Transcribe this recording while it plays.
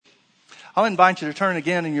I'll invite you to turn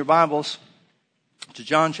again in your Bibles to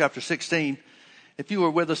John chapter 16. If you were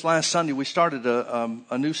with us last Sunday, we started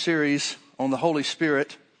a new series on the Holy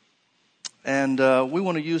Spirit. And we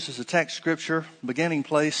want to use as a text scripture, beginning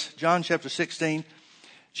place, John chapter 16.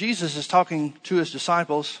 Jesus is talking to his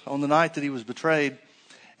disciples on the night that he was betrayed.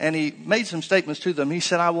 And he made some statements to them. He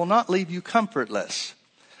said, I will not leave you comfortless.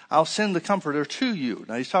 I'll send the Comforter to you.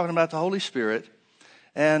 Now he's talking about the Holy Spirit.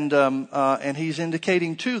 And he's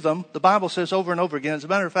indicating to them, the Bible says over and over again, as a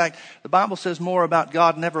matter of fact, the Bible says more about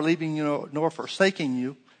God never leaving you nor forsaking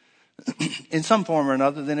you in some form or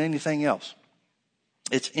another than anything else.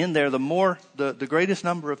 It's in there the greatest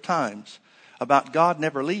number of times about God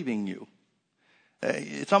never leaving you.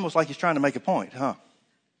 It's almost like he's trying to make a point, huh?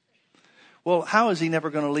 Well, how is he never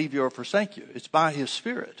going to leave you or forsake you? It's by his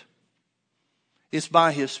Spirit. It's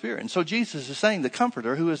by his Spirit. And so Jesus is saying the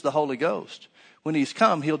Comforter, who is the Holy Ghost, when he's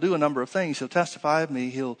come, he'll do a number of things. He'll testify of me.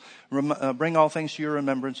 He'll bring all things to your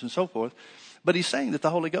remembrance and so forth. But he's saying that the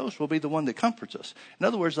Holy Ghost will be the one that comforts us. In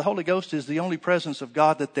other words, the Holy Ghost is the only presence of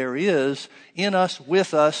God that there is in us,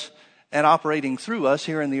 with us, and operating through us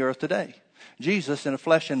here in the earth today. Jesus, in a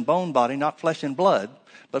flesh and bone body, not flesh and blood,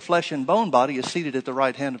 but flesh and bone body, is seated at the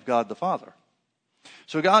right hand of God the Father.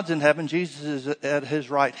 So God's in heaven, Jesus is at his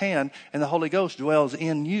right hand, and the Holy Ghost dwells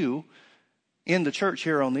in you, in the church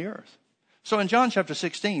here on the earth. So in John chapter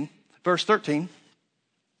 16, verse 13,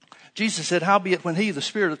 Jesus said, howbeit when he, the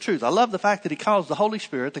Spirit of truth. I love the fact that he calls the Holy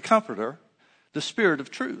Spirit, the Comforter, the Spirit of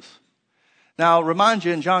truth. Now, I'll remind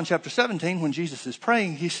you in John chapter 17, when Jesus is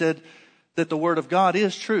praying, he said that the Word of God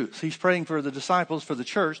is truth. He's praying for the disciples, for the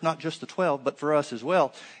church, not just the 12, but for us as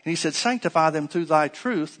well. And he said, sanctify them through thy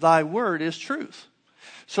truth. Thy Word is truth.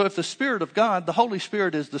 So if the Spirit of God, the Holy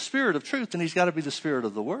Spirit, is the Spirit of truth, then he's got to be the Spirit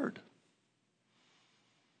of the Word.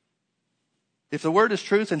 If the Word is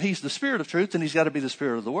truth and he's the Spirit of truth, then he's got to be the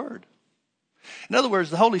Spirit of the Word. In other words,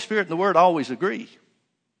 the Holy Spirit and the Word always agree.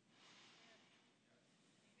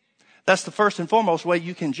 That's the first and foremost way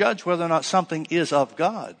you can judge whether or not something is of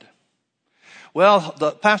God. Well,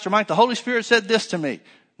 Pastor Mike, the Holy Spirit said this to me.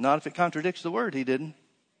 Not if it contradicts the Word, he didn't.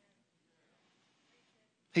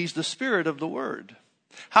 He's the Spirit of the Word.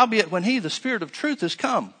 Howbeit when he, the Spirit of truth, is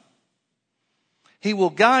come, he will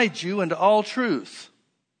guide you into all truth.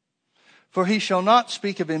 For he shall not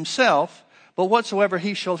speak of himself, but whatsoever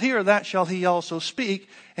he shall hear, that shall he also speak,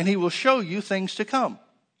 and he will show you things to come.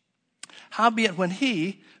 Howbeit when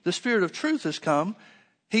he, the Spirit of truth, is come,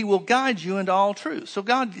 he will guide you into all truth. So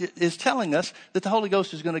God is telling us that the Holy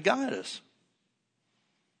Ghost is going to guide us.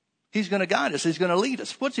 He's going to guide us. He's going to lead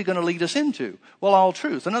us. What's he going to lead us into? Well, all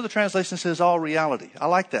truth. Another translation says all reality. I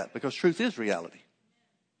like that because truth is reality.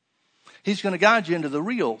 He's going to guide you into the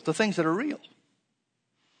real, the things that are real.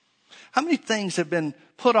 How many things have been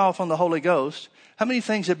put off on the Holy Ghost? How many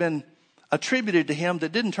things have been attributed to him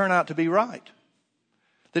that didn't turn out to be right?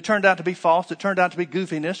 That turned out to be false, that turned out to be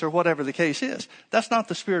goofiness, or whatever the case is. That's not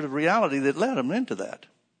the Spirit of reality that led him into that.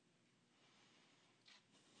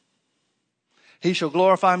 He shall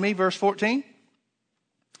glorify me, verse 14.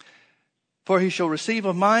 For he shall receive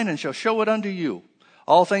of mine and shall show it unto you.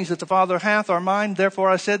 All things that the Father hath are mine. Therefore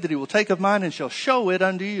I said that he will take of mine and shall show it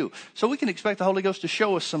unto you. So we can expect the Holy Ghost to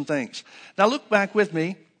show us some things. Now look back with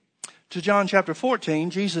me to John chapter 14.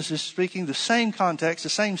 Jesus is speaking the same context, the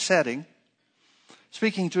same setting,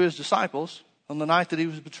 speaking to his disciples on the night that he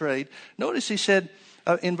was betrayed. Notice he said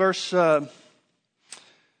in verse,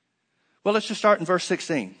 let's just start in verse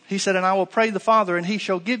 16. He said, and I will pray the Father, and he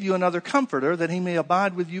shall give you another Comforter, that he may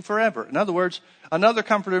abide with you forever. In other words, another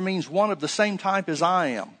Comforter means one of the same type as I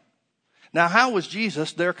am. Now, how was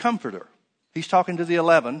Jesus their Comforter? He's talking to the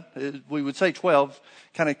 11. We would say 12,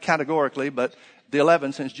 kind of categorically, but the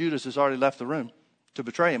 11, since Judas has already left the room to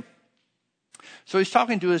betray him. So he's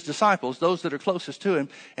talking to his disciples, those that are closest to him,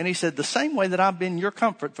 and he said, the same way that I've been your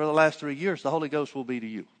comfort for the last 3 years, the Holy Ghost will be to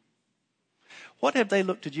you. What have they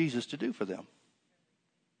looked to Jesus to do for them?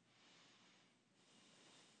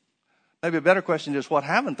 Maybe a better question is, what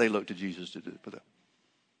haven't they looked to Jesus to do for them?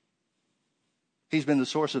 He's been the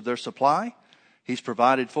source of their supply. He's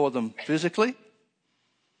provided for them physically.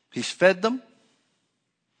 He's fed them.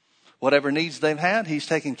 Whatever needs they've had, he's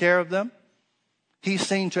taken care of them. He's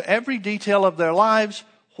seen to every detail of their lives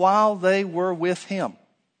while they were with him.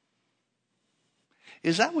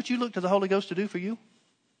 Is that what you look to the Holy Ghost to do for you?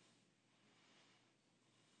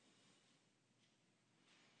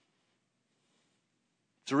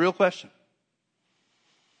 It's a real question.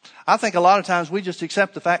 I think a lot of times we just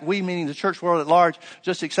accept the fact, we meaning the church world at large,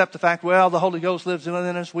 just accept the fact, well, the Holy Ghost lives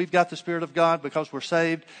within us. We've got the Spirit of God because we're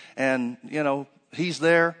saved. And, he's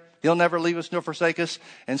there. He'll never leave us nor forsake us.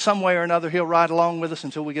 And some way or another, he'll ride along with us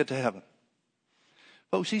until we get to heaven.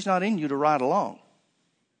 Folks, he's not in you to ride along.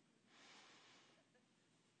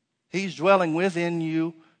 He's dwelling within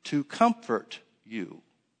you to comfort you.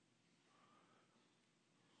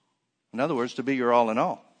 In other words, to be your all in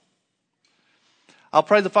all. I'll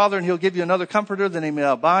pray the Father and he'll give you another comforter, that he may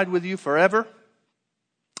abide with you forever.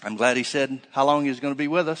 I'm glad he said how long he's going to be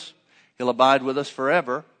with us. He'll abide with us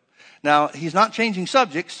forever. Now, he's not changing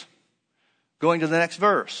subjects. Going to the next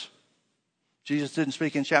verse. Jesus didn't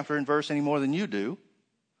speak in chapter and verse any more than you do.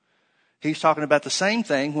 He's talking about the same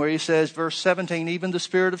thing where he says, verse 17, even the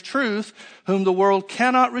Spirit of truth, whom the world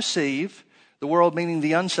cannot receive, the world meaning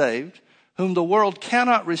the unsaved, whom the world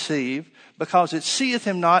cannot receive, because it seeth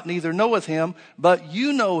him not, neither knoweth him, but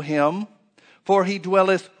you know him, for he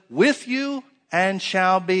dwelleth with you and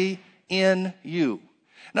shall be in you.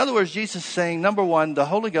 In other words, Jesus is saying, number one, the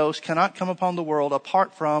Holy Ghost cannot come upon the world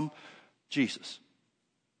apart from Jesus.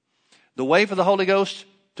 The way for the Holy Ghost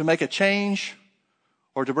to make a change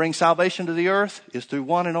or to bring salvation to the earth is through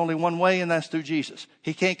one and only one way, and that's through Jesus.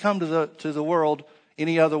 He can't come to the world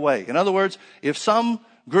any other way. In other words, if some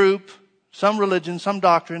group, some religion, some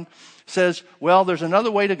doctrine says, well, there's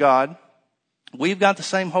another way to God, we've got the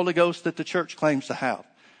same Holy Ghost that the church claims to have.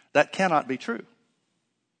 That cannot be true.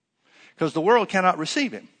 Because the world cannot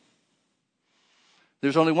receive him.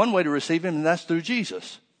 There's only one way to receive him, and that's through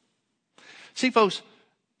Jesus. See, folks,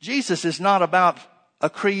 Jesus is not about a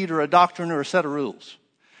creed or a doctrine or a set of rules.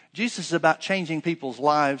 Jesus is about changing people's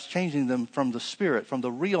lives, changing them from the spirit, from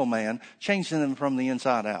the real man, changing them from the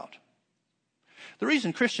inside out. The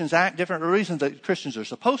reason Christians act different, the reason that Christians are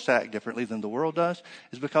supposed to act differently than the world does,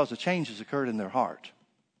 is because a change has occurred in their heart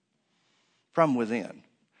from within.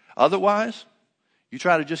 Otherwise, you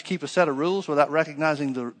try to just keep a set of rules without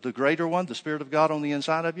recognizing the greater one, the Spirit of God on the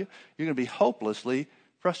inside of you, you're going to be hopelessly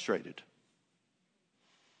frustrated.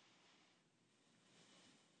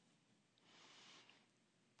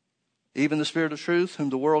 Even the Spirit of truth, whom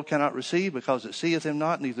the world cannot receive, because it seeth him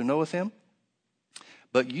not, neither knoweth him.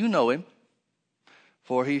 But you know him,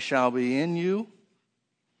 for he shall be in you.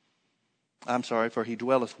 For he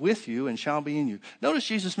dwelleth with you and shall be in you. Notice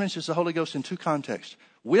Jesus mentions the Holy Ghost in two contexts.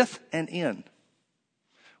 With and in.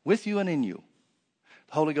 With you and in you.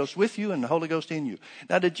 The Holy Ghost with you and the Holy Ghost in you.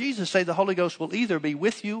 Now, did Jesus say the Holy Ghost will either be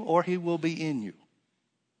with you or he will be in you?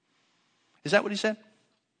 Is that what he said?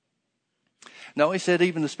 No, he said,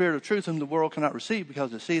 even the Spirit of truth whom the world cannot receive,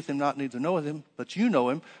 because it seeth him not, neither knoweth him, but you know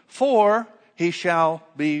him. For he shall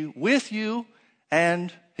be with you,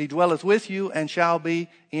 and he dwelleth with you, and shall be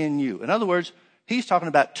in you. In other words, he's talking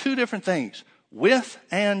about two different things, with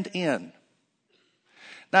and in.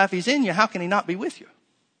 Now, if he's in you, how can he not be with you?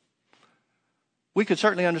 We could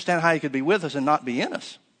certainly understand how he could be with us and not be in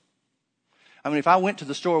us. I mean, if I went to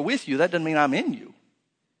the store with you, that doesn't mean I'm in you.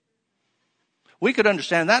 We could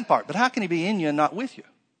understand that part, but how can he be in you and not with you?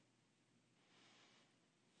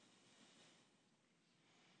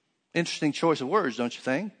 Interesting choice of words, don't you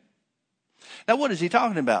think? Now, what is he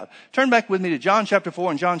talking about? Turn back with me to John chapter 4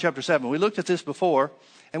 and John chapter 7. We looked at this before,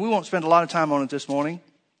 and we won't spend a lot of time on it this morning,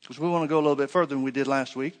 because we want to go a little bit further than we did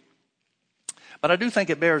last week. But I do think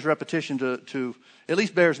it bears repetition to at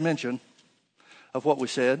least bears mention of what we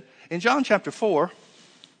said. In John chapter 4,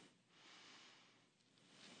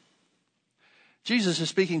 Jesus is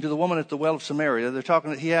speaking to the woman at the well of Samaria.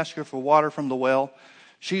 He asked her for water from the well.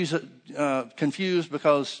 She's confused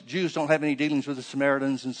because Jews don't have any dealings with the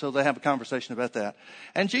Samaritans, and so they have a conversation about that.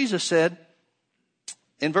 And Jesus said,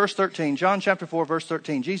 in verse 13, John chapter 4, verse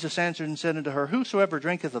 13, Jesus answered and said unto her, whosoever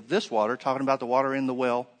drinketh of this water, talking about the water in the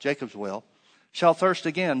well, Jacob's well, shall thirst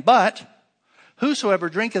again. But whosoever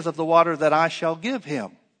drinketh of the water that I shall give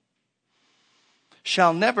him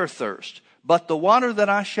shall never thirst. But the water that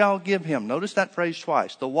I shall give him, notice that phrase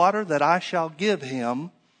twice, the water that I shall give him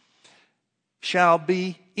shall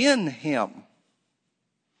be in him,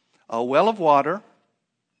 a well of water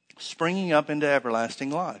springing up into everlasting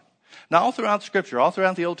life. Now, all throughout Scripture, all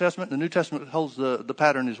throughout the Old Testament, the New Testament holds the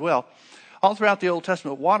pattern as well. All throughout the Old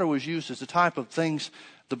Testament, water was used as a type of things,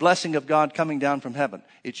 the blessing of God coming down from heaven.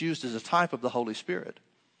 It's used as a type of the Holy Spirit.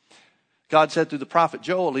 God said through the prophet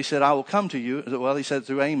Joel, he said, I will come to you. Well, he said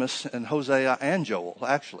through Amos and Hosea and Joel,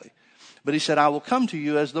 actually. But he said, I will come to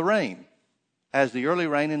you as the rain, as the early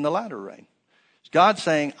rain and the latter rain. God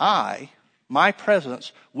saying, my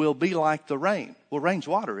presence will be like the rain. Well, rain's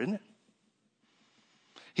water, isn't it?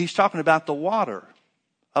 He's talking about the water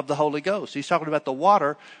of the Holy Ghost. He's talking about the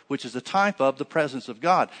water, which is a type of the presence of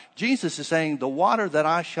God. Jesus is saying, the water that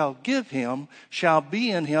I shall give him shall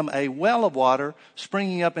be in him a well of water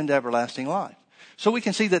springing up into everlasting life. So we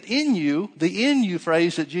can see that in you, the in you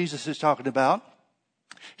phrase that Jesus is talking about,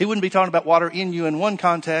 He wouldn't be talking about water in you in one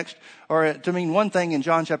context, or to mean one thing in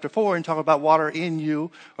John chapter 4, and talk about water in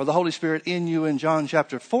you or the Holy Spirit in you in John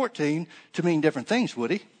chapter 14 to mean different things,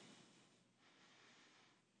 would he?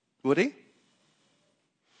 Would he?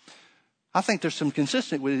 I think there's some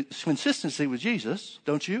consistency with Jesus,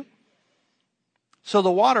 don't you? So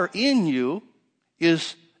the water in you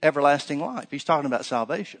is everlasting life. He's talking about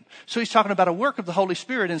salvation. So he's talking about a work of the Holy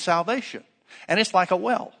Spirit in salvation. And it's like a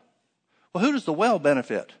well. Well, who does the well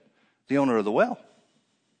benefit? The owner of the well.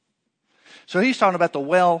 So he's talking about the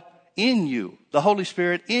well in you, the Holy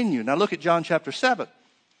Spirit in you. Now look at John chapter 7.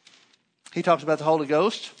 He talks about the Holy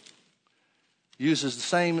Ghost, uses the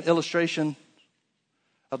same illustration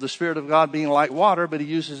of the Spirit of God being like water, but he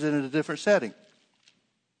uses it in a different setting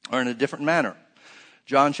or in a different manner.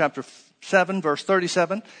 John chapter 7, verse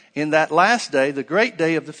 37, in that last day, the great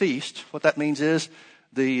day of the feast, what that means is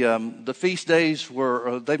the feast days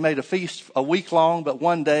were, they made a feast a week long, but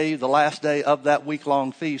one day, the last day of that week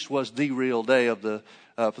long feast was the real day of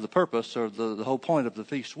for the purpose or the whole point of the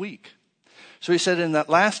feast week. So he said, in that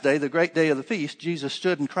last day, the great day of the feast, Jesus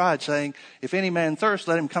stood and cried, saying, if any man thirst,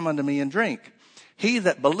 let him come unto me and drink. He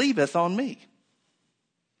that believeth on me.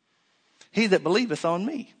 He that believeth on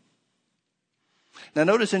me. Now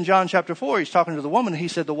notice in John chapter 4, he's talking to the woman. He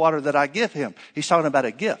said, the water that I give him. He's talking about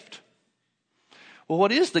a gift. Well,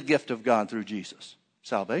 what is the gift of God through Jesus?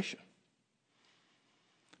 Salvation.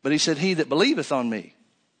 But he said, he that believeth on me.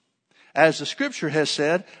 As the scripture has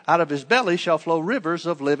said, out of his belly shall flow rivers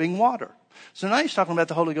of living water. So now he's talking about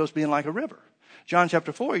the Holy Ghost being like a river. John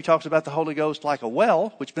chapter 4, he talks about the Holy Ghost like a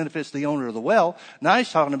well, which benefits the owner of the well. Now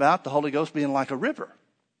he's talking about the Holy Ghost being like a river.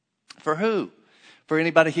 For who? For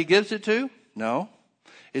anybody he gives it to? No.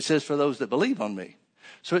 It says for those that believe on me.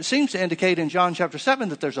 So it seems to indicate in John chapter 7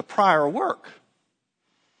 that there's a prior work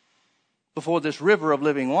before this river of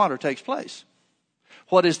living water takes place.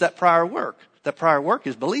 What is that prior work? That prior work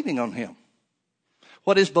is believing on him.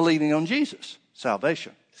 What is believing on Jesus?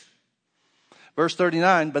 Salvation. Verse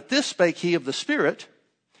 39, but this spake he of the Spirit,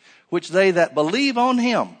 which they that believe on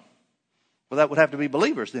him. Well, that would have to be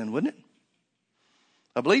believers then, wouldn't it?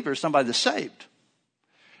 A believer is somebody that's saved.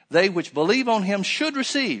 They which believe on him should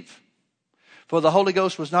receive. For the Holy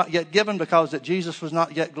Ghost was not yet given because that Jesus was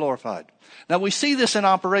not yet glorified. Now we see this in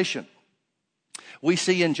operation. We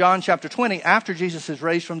see in John chapter 20, after Jesus is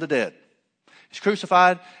raised from the dead. He's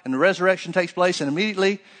crucified and the resurrection takes place, and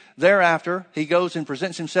immediately thereafter he goes and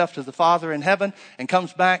presents himself to the Father in heaven and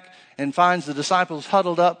comes back and finds the disciples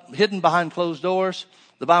huddled up, hidden behind closed doors.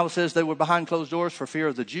 The Bible says they were behind closed doors for fear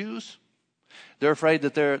of the Jews. They're afraid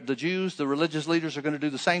that the Jews, the religious leaders, are going to do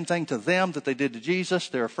the same thing to them that they did to Jesus.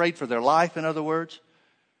 They're afraid for their life, in other words.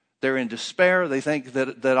 They're in despair. They think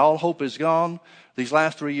that all hope is gone. These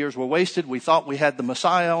last 3 years were wasted. We thought we had the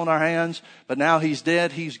Messiah on our hands, but now he's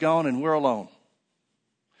dead, he's gone, and we're alone.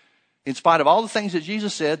 In spite of all the things that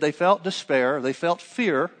Jesus said, they felt despair, they felt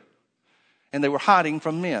fear, and they were hiding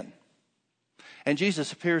from men. And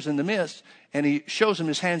Jesus appears in the midst, and he shows them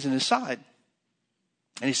his hands and his side.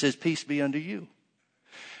 And he says, peace be unto you.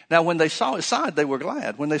 Now, when they saw his side, they were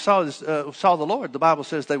glad. When they saw the Lord, the Bible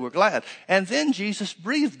says they were glad. And then Jesus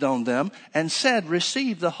breathed on them and said,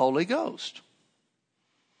 receive the Holy Ghost.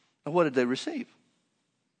 Now, what did they receive?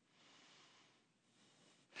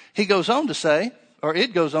 He goes on to say, or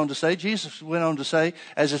it goes on to say, Jesus went on to say,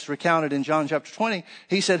 as it's recounted in John chapter 20,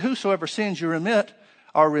 he said, whosoever sins you remit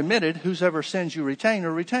are remitted, whosoever sins you retain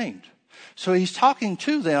are retained. So he's talking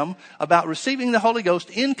to them about receiving the Holy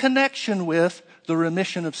Ghost in connection with the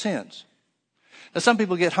remission of sins. Now some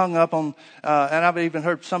people get hung up on, and I've even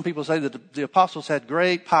heard some people say that the apostles had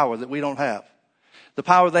great power that we don't have. The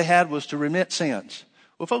power they had was to remit sins.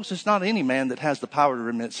 Well, folks, it's not any man that has the power to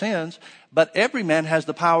remit sins, but every man has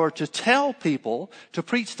the power to tell people, to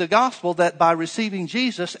preach the gospel, that by receiving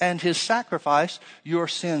Jesus and his sacrifice, your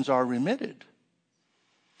sins are remitted.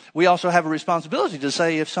 We also have a responsibility to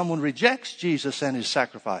say if someone rejects Jesus and his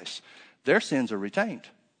sacrifice, their sins are retained.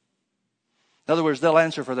 In other words, they'll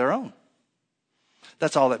answer for their own.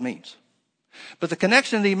 That's all that means. But the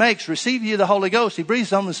connection that he makes, receive ye the Holy Ghost, he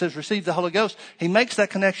breathes on them and says, receive the Holy Ghost. He makes that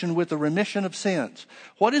connection with the remission of sins.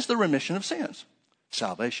 What is the remission of sins?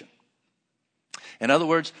 Salvation. In other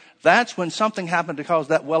words, that's when something happened to cause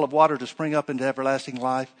that well of water to spring up into everlasting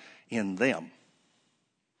life in them.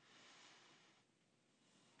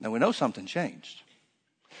 Now we know something changed.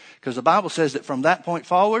 Because the Bible says that from that point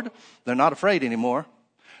forward, they're not afraid anymore.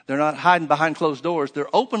 They're not hiding behind closed doors.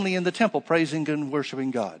 They're openly in the temple praising and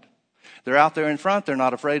worshiping God. They're out there in front. They're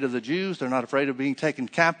not afraid of the Jews. They're not afraid of being taken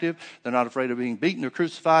captive. They're not afraid of being beaten or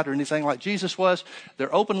crucified or anything like Jesus was.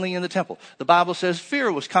 They're openly in the temple. The Bible says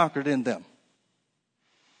fear was conquered in them.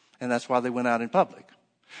 And that's why they went out in public.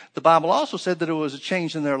 The Bible also said that it was a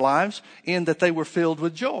change in their lives in that they were filled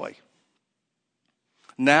with joy.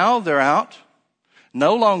 Now they're out,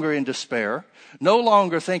 no longer in despair, no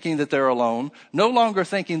longer thinking that they're alone, no longer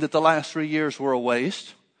thinking that the last 3 years were a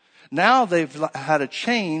waste. Now they've had a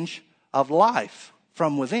change of life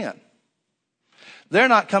from within. They're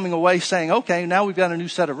not coming away saying, okay, now we've got a new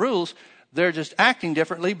set of rules. They're just acting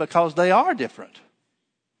differently because they are different.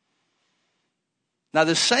 Now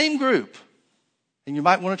this same group, and you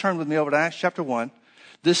might want to turn with me over to Acts chapter 1.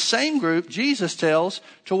 This same group, Jesus tells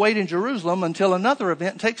to wait in Jerusalem until another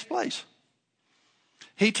event takes place.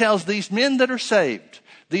 He tells these men that are saved,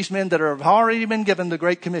 these men that have already been given the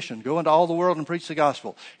Great Commission, go into all the world and preach the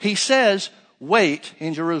gospel. He says, wait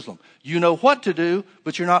in Jerusalem. You know what to do,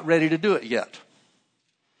 but you're not ready to do it yet.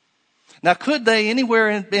 Now, could they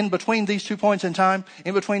anywhere in between these 2 points in time,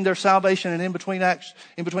 in between their salvation and in between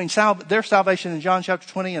their salvation in John chapter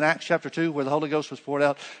 20 and Acts chapter 2, where the Holy Ghost was poured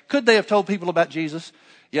out, could they have told people about Jesus?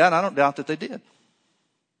 Yeah, and I don't doubt that they did.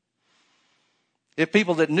 If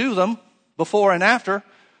people that knew them before and after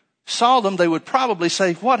saw them, they would probably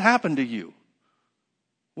say, what happened to you?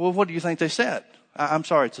 Well, what do you think they said? I'm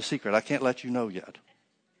sorry, it's a secret. I can't let you know yet.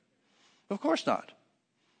 Of course not.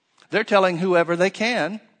 They're telling whoever they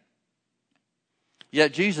can.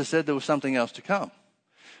 Yet Jesus said there was something else to come.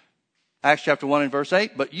 Acts chapter 1 and verse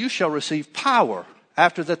 8, but you shall receive power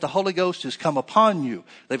after that the Holy Ghost has come upon you.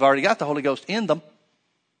 They've already got the Holy Ghost in them.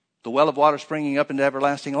 The well of water springing up into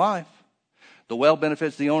everlasting life. The well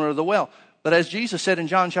benefits the owner of the well. But as Jesus said in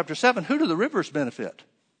John chapter 7, who do the rivers benefit?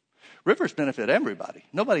 Rivers benefit everybody.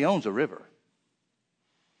 Nobody owns a river.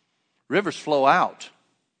 Rivers flow out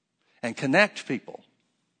and connect people.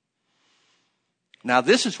 Now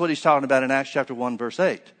this is what he's talking about in Acts chapter 1 verse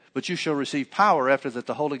 8. But you shall receive power after that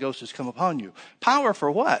the Holy Ghost has come upon you. Power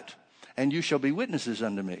for what? And you shall be witnesses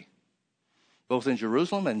unto me, both in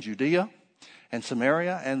Jerusalem and Judea and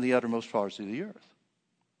Samaria and the uttermost parts of the earth.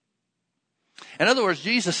 In other words,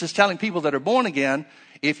 Jesus is telling people that are born again,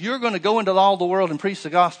 if you're going to go into all the world and preach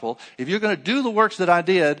the gospel, if you're going to do the works that I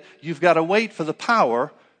did, you've got to wait for the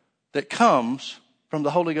power that comes from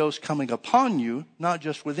the Holy Ghost coming upon you, not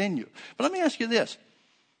just within you. But let me ask you this.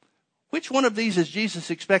 Which one of these is Jesus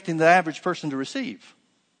expecting the average person to receive?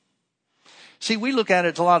 See, we look at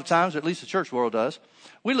it a lot of times, or at least the church world does.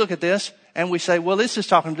 We look at this and we say, well, this is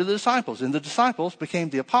talking to the disciples. And the disciples became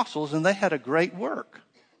the apostles and they had a great work.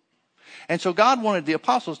 And so God wanted the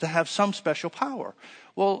apostles to have some special power.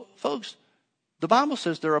 Well, folks, the Bible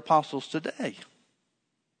says they're apostles today.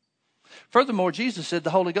 Furthermore, Jesus said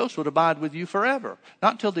the Holy Ghost would abide with you forever,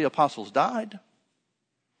 not till the apostles died.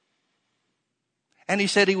 And he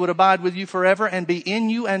said he would abide with you forever and be in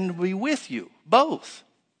you and be with you, both.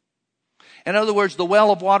 In other words, the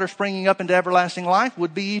well of water springing up into everlasting life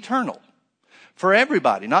would be eternal for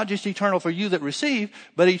everybody, not just eternal for you that receive,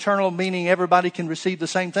 but eternal meaning everybody can receive the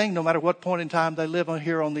same thing no matter what point in time they live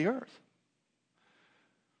here on the earth.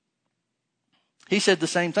 He said the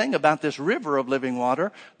same thing about this river of living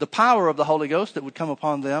water, the power of the Holy Ghost that would come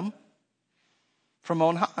upon them from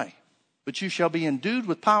on high. But you shall be endued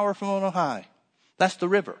with power from on high. That's the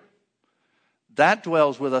river. That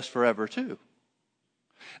dwells with us forever too.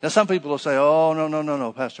 Now some people will say, oh,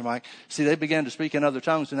 no, Pastor Mike. See, they began to speak in other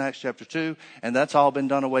tongues in Acts chapter 2, and that's all been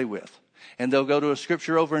done away with. And they'll go to a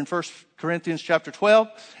scripture over in 1 Corinthians chapter 12,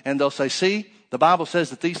 and they'll say, see, the Bible says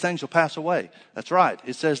that these things will pass away. That's right.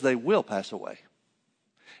 It says they will pass away.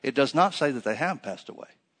 It does not say that they have passed away.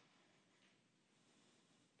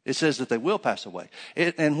 It says that they will pass away.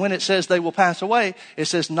 And when it says they will pass away, it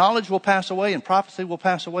says knowledge will pass away and prophecy will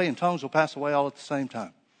pass away and tongues will pass away all at the same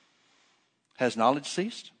time. Has knowledge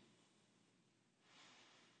ceased?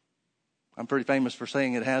 I'm pretty famous for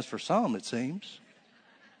saying it has for some, it seems.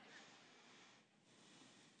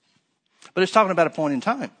 But it's talking about a point in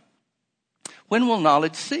time. When will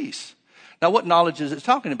knowledge cease? Now, what knowledge is it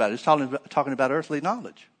talking about? It's talking about earthly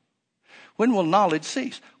knowledge. When will knowledge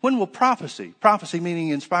cease? When will prophecy meaning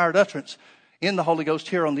inspired utterance in the Holy Ghost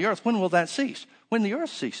here on the earth, when will that cease? When the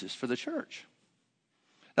earth ceases for the church.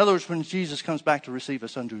 In other words, when Jesus comes back to receive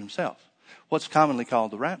us unto himself, what's commonly called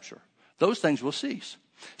the rapture. Those things will cease.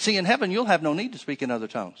 See, in heaven, you'll have no need to speak in other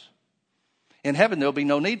tongues. In heaven, there'll be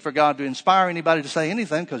no need for God to inspire anybody to say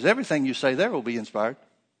anything because everything you say there will be inspired.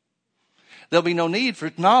 There'll be no need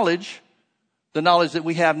for knowledge. The knowledge that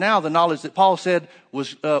we have now, the knowledge that Paul said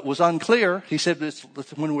was unclear. He said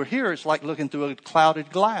when we're here, it's like looking through a clouded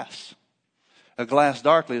glass. A glass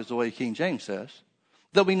darkly is the way King James says.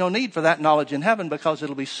 There'll be no need for that knowledge in heaven because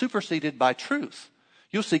it'll be superseded by truth.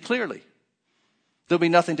 You'll see clearly. There'll be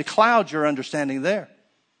nothing to cloud your understanding there.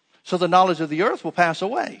 So the knowledge of the earth will pass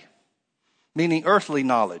away. meaning earthly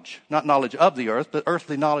knowledge. Not knowledge of the earth, but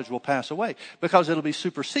earthly knowledge will pass away because it'll be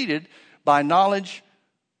superseded by knowledge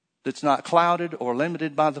that's not clouded or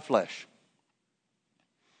limited by the flesh.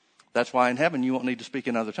 That's why in heaven you won't need to speak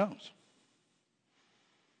in other tongues.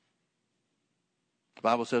 The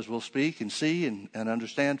Bible says we'll speak and see and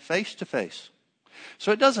understand face to face.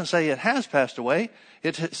 So it doesn't say it has passed away.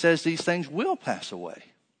 It says these things will pass away.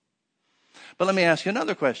 But let me ask you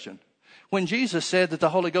another question. When Jesus said that the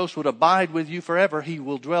Holy Ghost would abide with you forever, he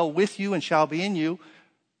will dwell with you and shall be in you,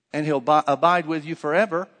 and he'll abide with you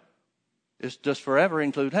forever, does forever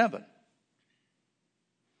include heaven?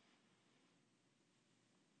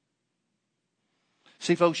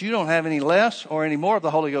 See, folks, you don't have any less or any more of the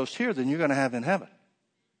Holy Ghost here than you're going to have in heaven.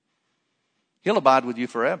 He'll abide with you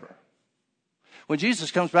forever. When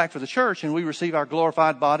Jesus comes back for the church and we receive our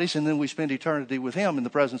glorified bodies and then we spend eternity with him in the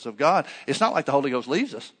presence of God, it's not like the Holy Ghost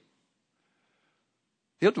leaves us.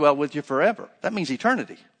 He'll dwell with you forever. That means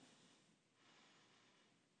eternity.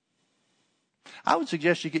 I would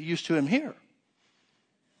suggest you get used to him here.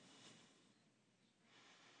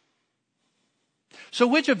 So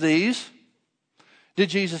which of these did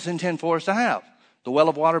Jesus intend for us to have? The well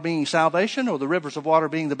of water being salvation, or the rivers of water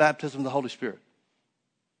being the baptism of the Holy Spirit?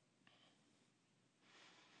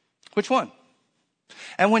 Which one?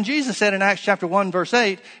 And when Jesus said in Acts chapter 1 verse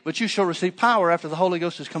 8, but you shall receive power after the Holy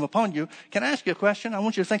Ghost has come upon you, can I ask you a question? I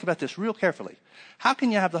want you to think about this real carefully. How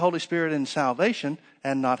can you have the Holy Spirit in salvation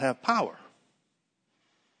and not have power?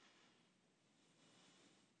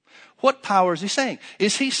 What power is he saying?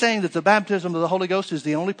 Is he saying that the baptism of the Holy Ghost is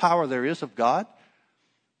the only power there is of God?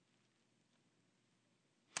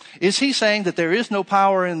 Is he saying that there is no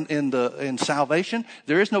power in salvation?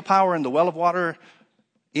 There is no power in the well of water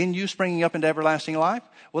in you springing up into everlasting life?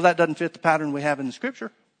 Well, that doesn't fit the pattern we have in the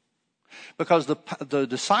Scripture. Because the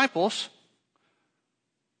disciples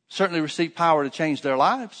certainly received power to change their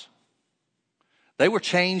lives. They were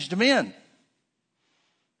changed men,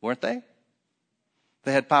 weren't they?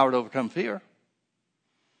 They had power to overcome fear.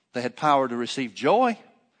 They had power to receive joy.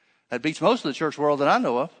 That beats most of the church world that I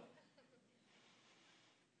know of.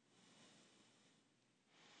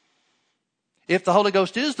 If the Holy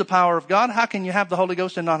Ghost is the power of God, how can you have the Holy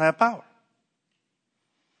Ghost and not have power?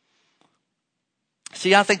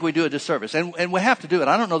 See, I think we do a disservice, and we have to do it.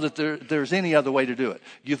 I don't know that there's any other way to do it.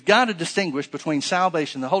 You've got to distinguish between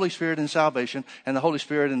salvation, the Holy Spirit in salvation, and the Holy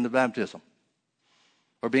Spirit in the baptism,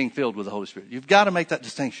 or being filled with the Holy Spirit. You've got to make that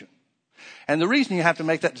distinction. And the reason you have to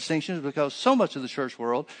make that distinction is because so much of the church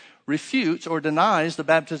world refutes or denies the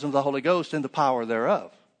baptism of the Holy Ghost and the power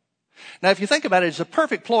thereof. Now, if you think about it, it's a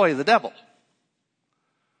perfect ploy of the devil.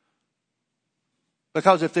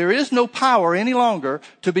 Because if there is no power any longer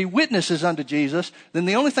to be witnesses unto Jesus, then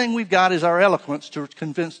the only thing we've got is our eloquence to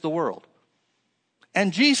convince the world.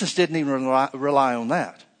 And Jesus didn't even rely on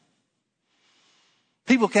that.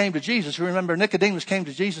 People came to Jesus. Remember, Nicodemus came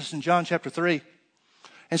to Jesus in John chapter 3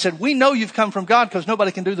 and said, we know you've come from God because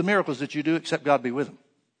nobody can do the miracles that you do except God be with him.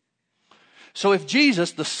 So if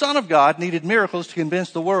Jesus, the Son of God, needed miracles to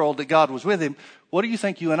convince the world that God was with him, what do you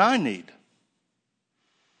think you and I need?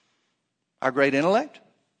 Our great intellect?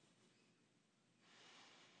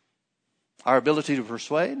 Our ability to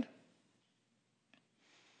persuade?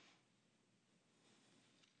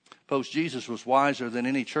 Suppose Jesus was wiser than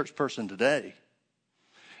any church person today.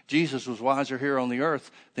 Jesus was wiser here on the earth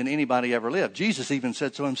than anybody ever lived. Jesus even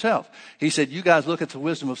said so himself. He said, you guys look at the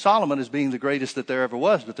wisdom of Solomon as being the greatest that there ever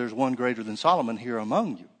was, but there's one greater than Solomon here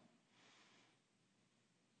among you.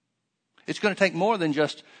 It's going to take more than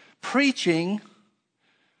just preaching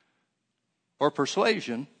or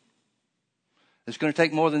persuasion. It's going to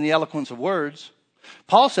take more than the eloquence of words.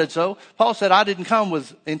 Paul said so. Paul said, I didn't come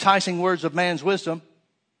with enticing words of man's wisdom,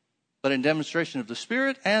 but in demonstration of the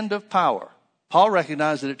Spirit and of power. Paul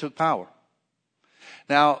recognized that it took power.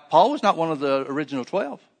 Now, Paul was not one of the original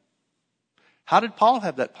 12. How did Paul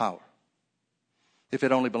have that power if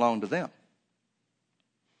it only belonged to them?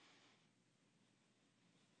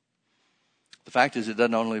 The fact is, it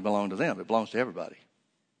doesn't only belong to them. It belongs to everybody.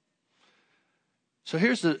 So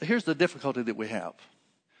here's the difficulty that we have.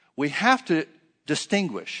 We have to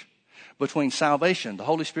distinguish between salvation, the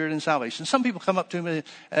Holy Spirit and salvation. Some people have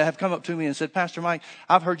come up to me and said, Pastor Mike,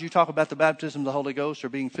 I've heard you talk about the baptism of the Holy Ghost or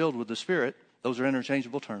being filled with the Spirit. Those are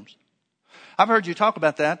interchangeable terms. I've heard you talk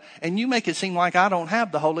about that, and you make it seem like I don't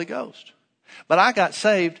have the Holy Ghost. But I got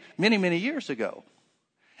saved many, many years ago.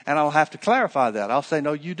 And I'll have to clarify that. I'll say,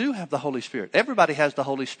 no, you do have the Holy Spirit. Everybody has the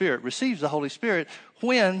Holy Spirit, receives the Holy Spirit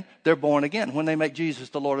when they're born again, when they make Jesus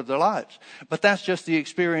the Lord of their lives. But that's just the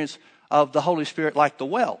experience of the Holy Spirit like the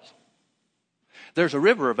well. There's a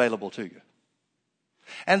river available to you.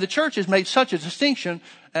 And the church has made such a distinction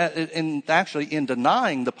in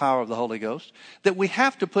denying the power of the Holy Ghost that we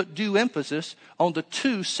have to put due emphasis on the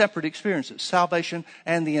two separate experiences, salvation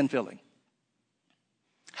and the infilling.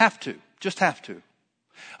 Have to. Just have to.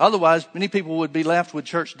 Otherwise, many people would be left with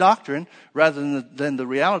church doctrine rather than the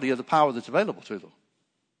reality of the power that's available to them.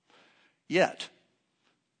 Yet,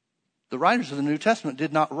 the writers of the New Testament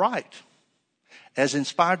did not write as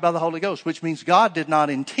inspired by the Holy Ghost, which means God did not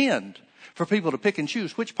intend for people to pick and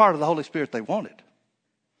choose which part of the Holy Spirit they wanted.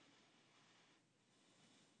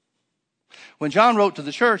 When John wrote to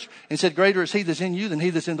the church and said, greater is he that's in you than he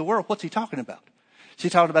that's in the world, what's he talking about? Is he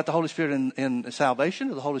talking about the Holy Spirit in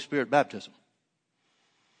salvation or the Holy Spirit baptism?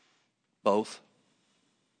 Both.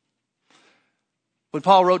 When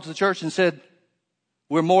Paul wrote to the church and said,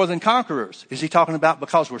 we're more than conquerors, is he talking about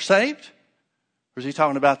because we're saved? Or is he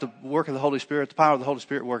talking about the work of the Holy Spirit, the power of the Holy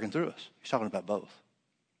Spirit working through us? He's talking about both.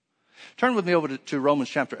 Turn with me over to Romans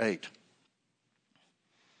chapter 8.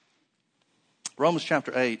 Romans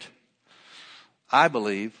chapter 8, I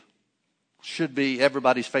believe, should be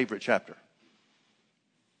everybody's favorite chapter.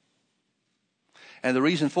 And the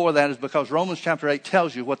reason for that is because Romans chapter 8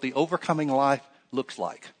 tells you what the overcoming life looks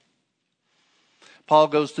like. Paul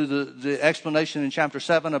goes through the explanation in chapter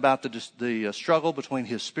 7 about the struggle between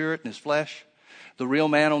his spirit and his flesh. The real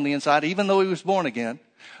man on the inside, even though he was born again,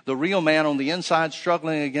 the real man on the inside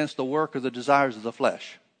struggling against the work or the desires of the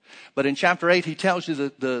flesh. But in chapter 8, he tells you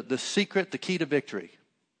the secret, the key to victory.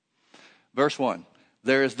 Verse 1,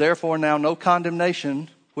 there is therefore now no condemnation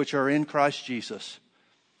which are in Christ Jesus.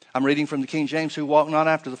 I'm reading from the King James, who walk not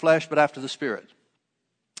after the flesh, but after the Spirit.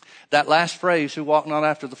 That last phrase, who walk not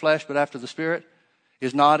after the flesh, but after the Spirit,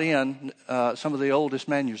 is not in some of the oldest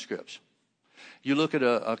manuscripts. You look at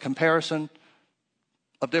a comparison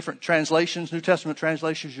of different translations, New Testament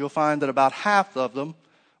translations, you'll find that about half of them,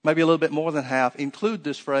 maybe a little bit more than half, include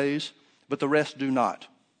this phrase, but the rest do not.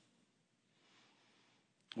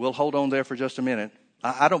 We'll hold on there for just a minute.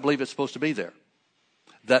 I don't believe it's supposed to be there.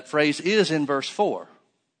 That phrase is in verse 4.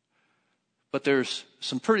 But there's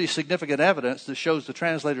some pretty significant evidence that shows the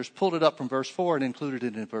translators pulled it up from verse 4 and included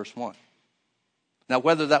it in verse 1. Now,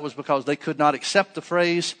 whether that was because they could not accept the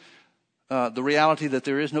phrase, the reality that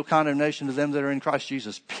there is no condemnation to them that are in Christ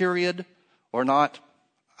Jesus, period, or not,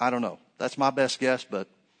 I don't know. That's my best guess, but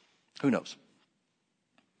who knows?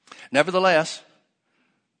 Nevertheless,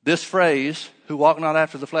 this phrase, who walk not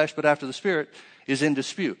after the flesh but after the Spirit, is in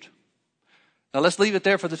dispute. Now, let's leave it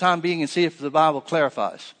there for the time being and see if the Bible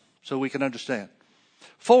clarifies so we can understand.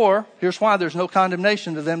 For, here's why there's no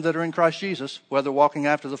condemnation to them that are in Christ Jesus, whether walking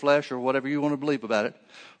after the flesh or whatever you want to believe about it.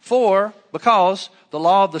 Because the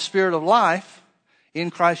law of the Spirit of life in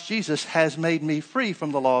Christ Jesus has made me free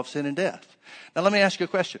from the law of sin and death. Now let me ask you a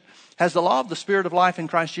question. Has the law of the Spirit of life in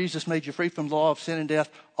Christ Jesus made you free from the law of sin and death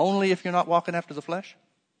only if you're not walking after the flesh?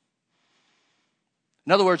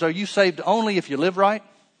 In other words, are you saved only if you live right?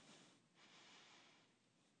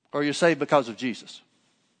 Or are you saved because of Jesus?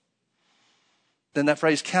 Then that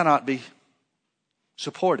phrase cannot be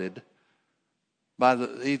supported by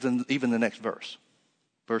even the next verse.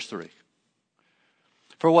 Verse 3.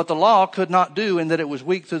 For what the law could not do in that it was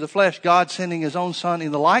weak through the flesh, God sending his own Son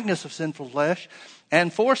in the likeness of sinful flesh,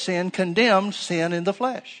 and for sin condemned sin in the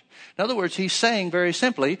flesh. In other words, he's saying very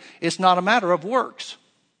simply, it's not a matter of works.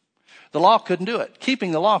 The law couldn't do it.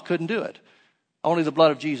 Keeping the law couldn't do it. Only the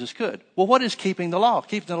blood of Jesus could. Well, what is keeping the law?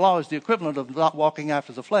 Keeping the law is the equivalent of not walking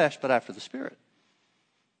after the flesh, but after the Spirit.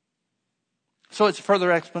 So it's a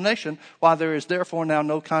further explanation why there is therefore now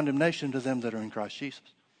no condemnation to them that are in Christ Jesus.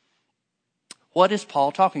 What is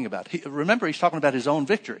Paul talking about? Remember, he's talking about his own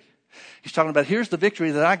victory. He's talking about, here's the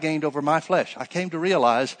victory that I gained over my flesh. I came to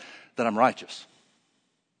realize that I'm righteous.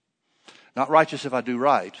 Not righteous if I do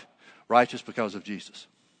right, righteous because of Jesus.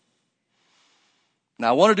 Now,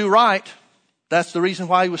 I want to do right. That's the reason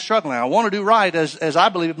why he was struggling. I want to do right as I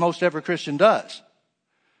believe most every Christian does.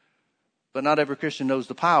 But not every Christian knows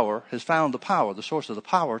the power, has found the power, the source of the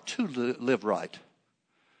power to live right.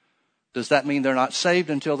 Does that mean they're not saved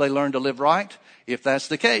until they learn to live right? If that's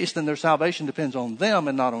the case, then their salvation depends on them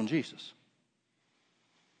and not on Jesus.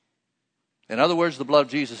 In other words, the blood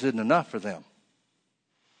of Jesus isn't enough for them.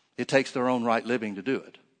 It takes their own right living to do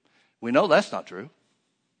it. We know that's not true.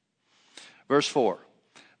 Verse 4.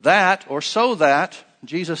 That, or so that,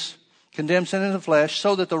 Jesus condemned sin in the flesh,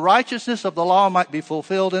 so that the righteousness of the law might be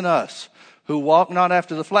fulfilled in us, who walk not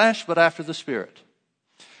after the flesh, but after the Spirit.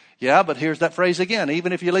 Yeah, but here's that phrase again.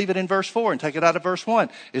 Even if you leave it in verse 4 and take it out of verse 1,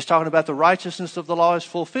 it's talking about the righteousness of the law is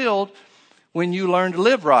fulfilled when you learn to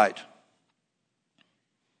live right.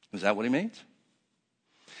 Is that what he means?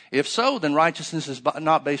 If so, then righteousness is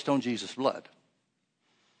not based on Jesus' blood.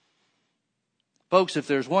 Folks, if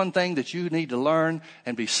there's one thing that you need to learn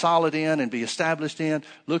and be solid in and be established in,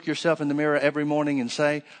 look yourself in the mirror every morning and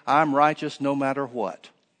say, I'm righteous no matter what.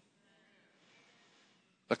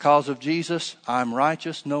 Because of Jesus, I'm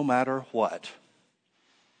righteous no matter what.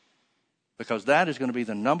 Because that is going to be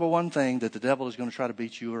the number one thing that the devil is going to try to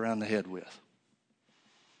beat you around the head with.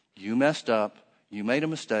 You messed up, you made a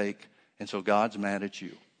mistake, and so God's mad at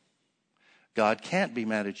you. God can't be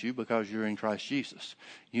mad at you because you're in Christ Jesus.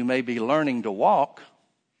 You may be learning to walk,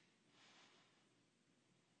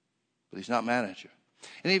 but he's not mad at you.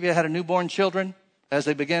 Any of you had a newborn children as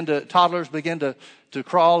toddlers begin to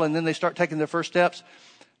crawl and then they start taking their first steps?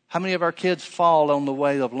 How many of our kids fall on the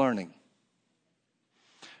way of learning?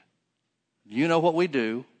 You know what we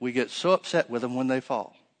do. We get so upset with them when they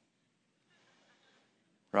fall.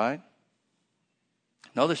 Right?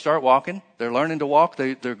 No, they start walking. They're learning to walk.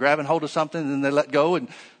 They're grabbing hold of something and then they let go and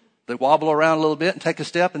they wobble around a little bit and take a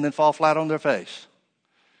step and then fall flat on their face.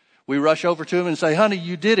 We rush over to them and say, honey,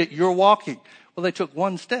 you did it. You're walking. Well, they took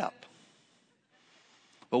one step.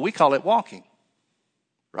 But we call it walking.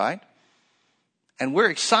 Right? And we're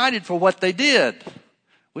excited for what they did.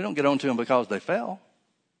 We don't get on to them because they fell.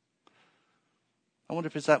 I wonder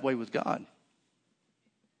if it's that way with God.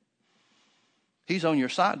 He's on your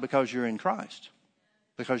side because you're in Christ.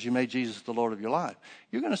 Because you made Jesus the Lord of your life.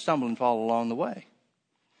 You're going to stumble and fall along the way.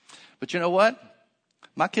 But you know what?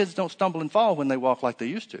 My kids don't stumble and fall when they walk like they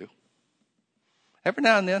used to. Every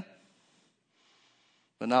now and then.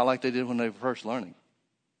 But not like they did when they were first learning.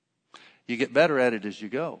 You get better at it as you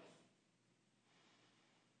go.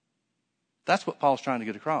 That's what Paul's trying to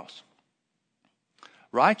get across.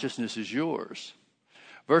 Righteousness is yours.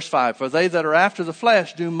 Verse 5, for they that are after the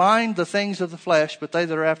flesh do mind the things of the flesh, but they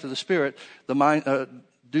that are after the Spirit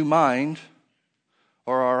do mind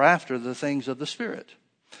or are after the things of the Spirit.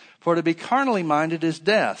 For to be carnally minded is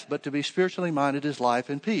death, but to be spiritually minded is life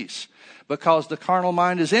and peace. Because the carnal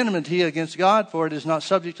mind is enmity against God, for it is not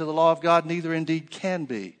subject to the law of God, neither indeed can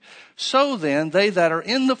be. So then, they that are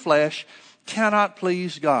in the flesh cannot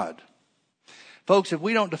please God. Folks, if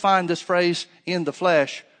we don't define this phrase, in the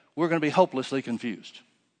flesh, we're going to be hopelessly confused.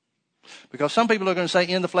 Because some people are going to say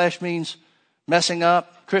in the flesh means messing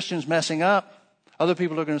up, Christians messing up. Other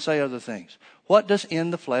people are going to say other things. What does in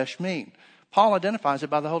the flesh mean? Paul identifies it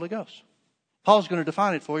by the Holy Ghost. Paul's going to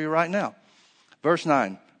define it for you right now. Verse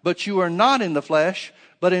 9, but you are not in the flesh,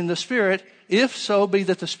 but in the Spirit, if so be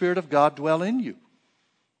that the Spirit of God dwell in you.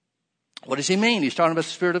 What does he mean? He's talking about the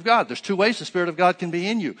Spirit of God. There's two ways the Spirit of God can be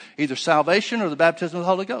in you. Either salvation or the baptism of the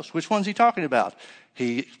Holy Ghost. Which one's he talking about?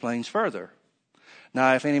 He explains further.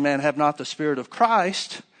 Now, if any man have not the Spirit of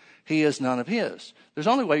Christ, he is none of his. There's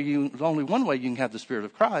only one way you can have the Spirit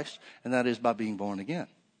of Christ, and that is by being born again.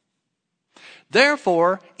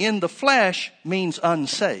 Therefore, in the flesh means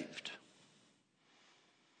unsaved.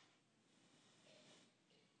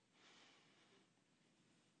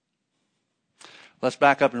 Let's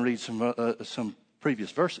back up and read some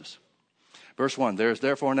previous verses. Verse 1, there is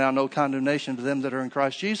therefore now no condemnation to them that are in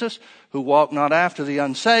Christ Jesus, who walk not after the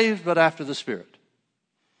unsaved, but after the Spirit.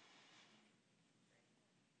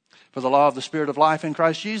 For the law of the Spirit of life in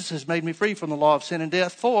Christ Jesus has made me free from the law of sin and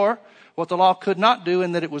death. For what the law could not do,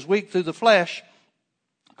 in that it was weak through the flesh,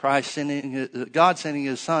 God sending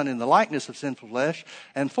his Son in the likeness of sinful flesh,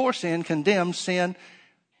 and for sin condemned sin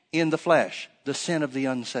in the flesh, the sin of the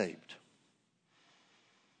unsaved.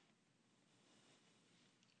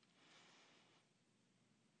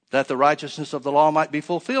 That the righteousness of the law might be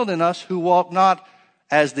fulfilled in us who walk not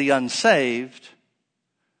as the unsaved,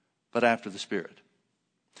 but after the Spirit.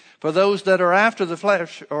 For those that are after the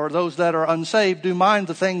flesh, or those that are unsaved, do mind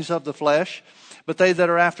the things of the flesh, but they that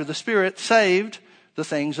are after the Spirit, saved the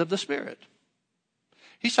things of the Spirit.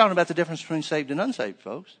 He's talking about the difference between saved and unsaved,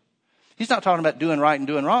 folks. He's not talking about doing right and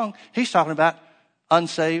doing wrong. He's talking about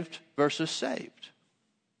unsaved versus saved.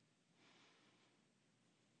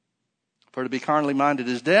 For to be carnally minded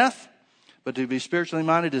is death, but to be spiritually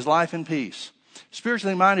minded is life and peace.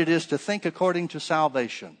 Spiritually minded is to think according to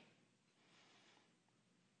salvation.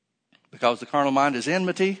 Because the carnal mind is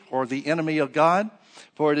enmity, or the enemy of God.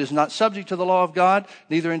 For it is not subject to the law of God,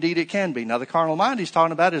 neither indeed it can be. Now the carnal mind he's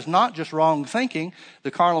talking about is not just wrong thinking.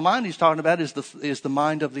 The carnal mind he's talking about is the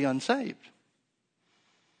mind of the unsaved.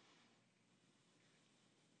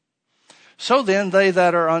 So then they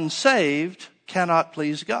that are unsaved cannot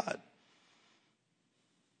please God.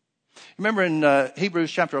 Remember in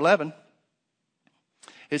Hebrews chapter 11,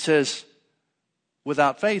 it says,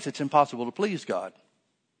 without faith it's impossible to please God.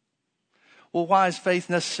 Well, why is faith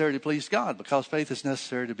necessary to please God? Because faith is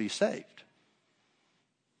necessary to be saved.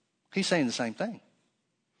 He's saying the same thing.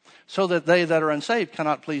 so that they that are unsaved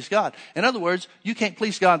cannot please God. In other words, you can't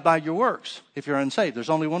please God by your works if you're unsaved. There's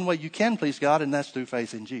only one way you can please God, and that's through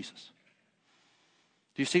faith in Jesus.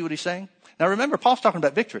 Do you see what he's saying? Now remember, Paul's talking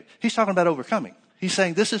about victory. He's talking about overcoming. He's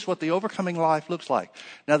saying this is what the overcoming life looks like.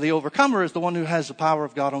 Now the overcomer is the one who has the power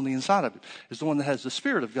of God on the inside of it. Is the one that has the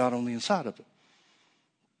Spirit of God on the inside of it.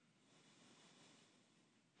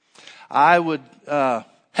 I would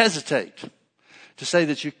hesitate to say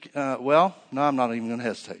that you, no, I'm not even going to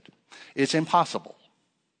hesitate. It's impossible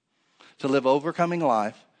to live overcoming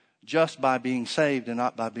life just by being saved and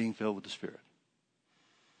not by being filled with the Spirit.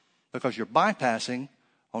 Because you're bypassing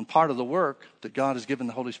on part of the work that God has given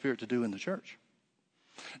the Holy Spirit to do in the church.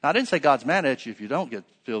 Now, I didn't say God's mad at you if you don't get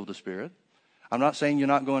filled with the Spirit. I'm not saying you're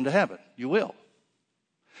not going to heaven. You will.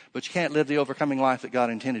 But you can't live the overcoming life that God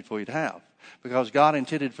intended for you to have. Because God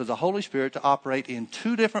intended for the Holy Spirit to operate in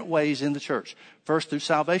two different ways in the church. First through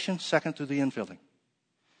salvation, second through the infilling.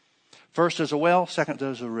 First as a well, second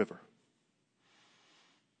as a river.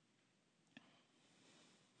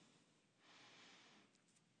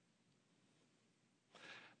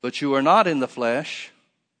 But you are not in the flesh,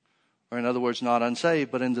 or in other words, not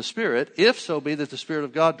unsaved, but in the Spirit, if so be that the Spirit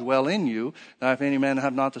of God dwell in you. Now, if any man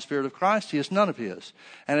have not the Spirit of Christ, he is none of his.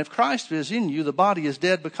 And if Christ is in you, the body is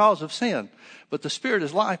dead because of sin, but the Spirit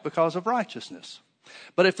is life because of righteousness.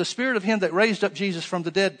 But if the Spirit of him that raised up Jesus from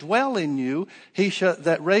the dead dwell in you,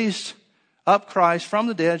 that raised up Christ from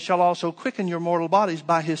the dead shall also quicken your mortal bodies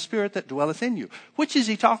by his Spirit that dwelleth in you. Which is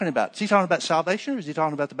he talking about? Is he talking about salvation, or is he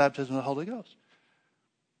talking about the baptism of the Holy Ghost?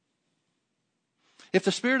 If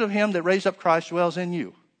the Spirit of him that raised up Christ dwells in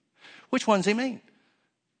you, which one does he mean?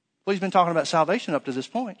 Well, he's been talking about salvation up to this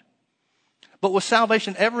point. But was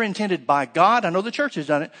salvation ever intended by God? I know the church has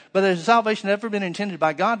done it, but has salvation ever been intended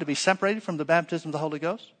by God to be separated from the baptism of the Holy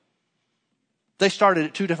Ghost? They started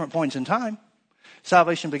at two different points in time.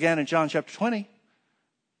 Salvation began in John chapter 20.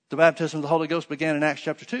 The baptism of the Holy Ghost began in Acts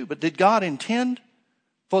chapter 2. But did God intend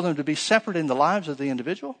for them to be separate in the lives of the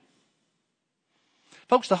individual?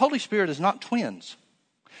 Folks, the Holy Spirit is not twins.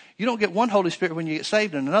 You don't get one Holy Spirit when you get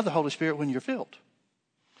saved and another Holy Spirit when you're filled.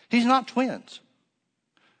 He's not twins.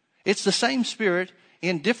 It's the same Spirit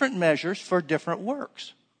in different measures for different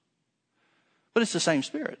works. But it's the same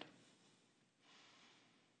Spirit.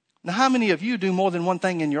 Now, how many of you do more than one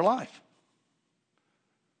thing in your life?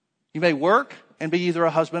 You may work and be either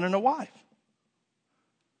a husband and a wife.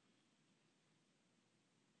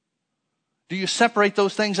 Do you separate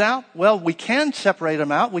those things out? Well, we can separate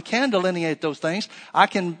them out. We can delineate those things. I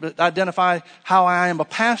can identify how I am a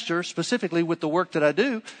pastor specifically with the work that I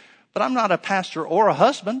do, but I'm not a pastor or a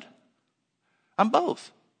husband. I'm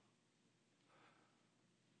both.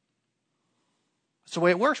 That's the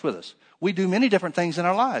way it works with us. We do many different things in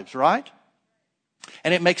our lives, right?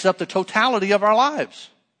 And it makes up the totality of our lives.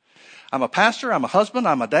 I'm a pastor, I'm a husband,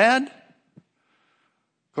 I'm a dad.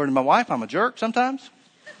 According to my wife, I'm a jerk sometimes.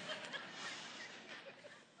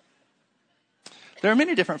 There are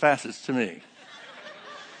many different facets to me.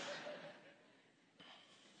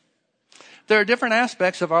 There are different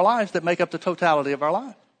aspects of our lives that make up the totality of our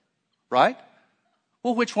life. Right?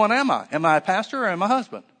 Well, which one am I? Am I a pastor or am I a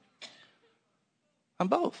husband? I'm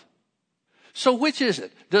both. So which is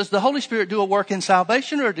it? Does the Holy Spirit do a work in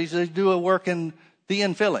salvation, or does he do a work in the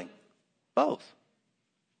infilling? Both.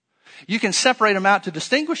 You can separate them out to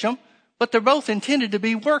distinguish them, but they're both intended to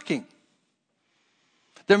be working.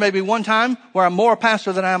 There may be one time where I'm more a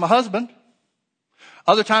pastor than I am a husband.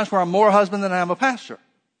 Other times where I'm more a husband than I am a pastor.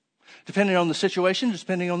 Depending on the situation,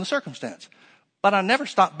 depending on the circumstance. But I never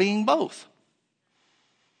stop being both.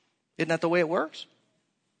 Isn't that the way it works?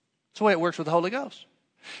 It's the way it works with the Holy Ghost.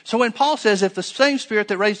 So when Paul says, if the same Spirit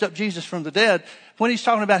that raised up Jesus from the dead, when he's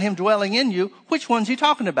talking about him dwelling in you, which one's he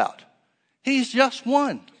talking about? He's just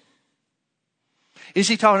one. Is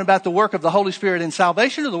he talking about the work of the Holy Spirit in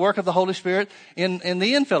salvation or the work of the Holy Spirit in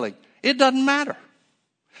the infilling? It doesn't matter,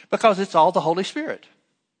 because it's all the Holy Spirit.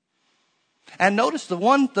 And notice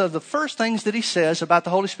the first things that he says about the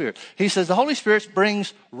Holy Spirit. He says the Holy Spirit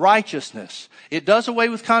brings righteousness. It does away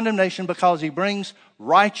with condemnation because he brings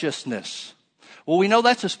righteousness. Well, we know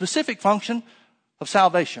that's a specific function of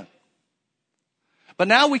salvation. But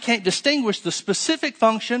now we can't distinguish the specific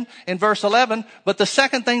function in verse 11. But the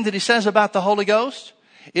second thing that he says about the Holy Ghost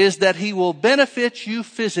is that he will benefit you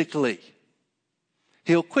physically.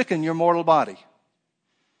 He'll quicken your mortal body.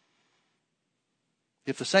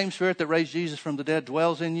 If the same Spirit that raised Jesus from the dead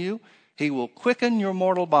dwells in you, he will quicken your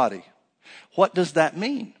mortal body. What does that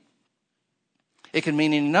mean? It can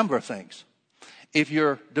mean any number of things. If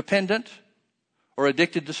you're dependent or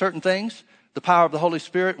addicted to certain things, the power of the Holy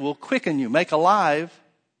Spirit will quicken you, make alive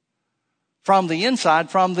from the inside,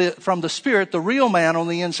 from the Spirit, the real man on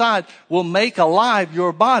the inside, will make alive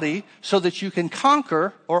your body so that you can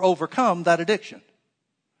conquer or overcome that addiction.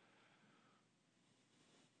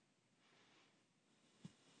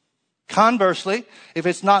 Conversely, if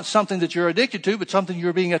it's not something that you're addicted to, but something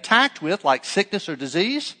you're being attacked with, like sickness or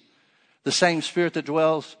disease, the same Spirit that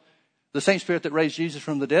raised Jesus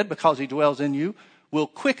from the dead, because He dwells in you, will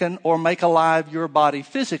quicken or make alive your body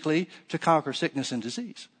physically to conquer sickness and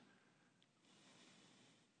disease.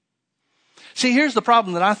 See, here's the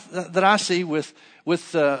problem that I see with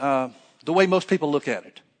the way most people look at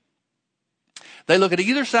it. They look at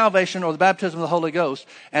either salvation or the baptism of the Holy Ghost,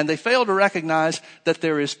 and they fail to recognize that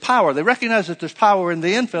there is power. They recognize that there's power in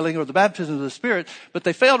the infilling or the baptism of the Spirit, but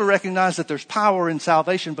they fail to recognize that there's power in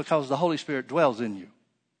salvation because the Holy Spirit dwells in you.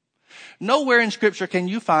 Nowhere in Scripture can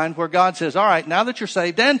you find where God says, all right, now that you're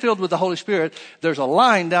saved and filled with the Holy Spirit, there's a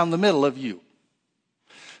line down the middle of you.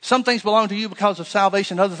 Some things belong to you because of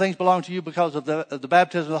salvation. Other things belong to you because of the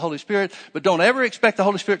baptism of the Holy Spirit. But don't ever expect the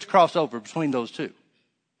Holy Spirit to cross over between those two.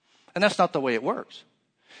 And that's not the way it works.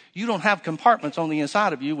 You don't have compartments on the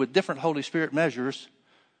inside of you with different Holy Spirit measures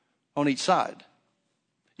on each side.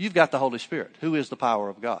 You've got the Holy Spirit, who is the power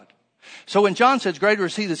of God. So when John says, greater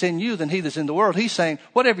is He that's in you than he that's in the world, he's saying,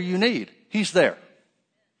 whatever you need, He's there.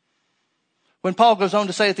 When Paul goes on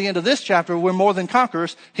to say at the end of this chapter, we're more than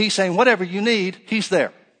conquerors, he's saying, whatever you need, He's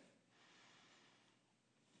there.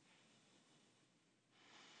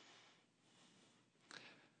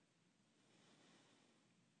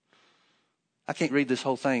 I can't read this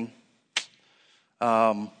whole thing.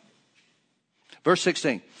 Verse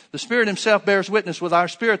 16. The Spirit Himself bears witness with our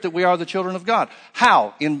spirit that we are the children of God.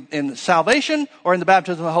 How? In salvation or in the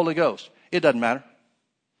baptism of the Holy Ghost? It doesn't matter.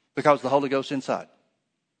 Because the Holy Ghost is inside.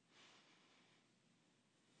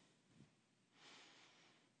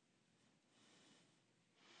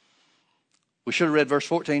 We should have read verse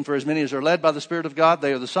 14. For as many as are led by the Spirit of God,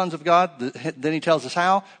 they are the sons of God. Then he tells us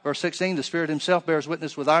how. Verse 16, the Spirit Himself bears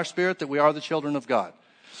witness with our spirit that we are the children of God.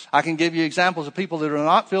 I can give you examples of people that are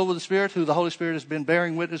not filled with the Spirit, who the Holy Spirit has been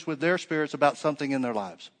bearing witness with their spirits about something in their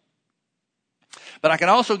lives. But I can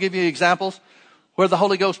also give you examples where the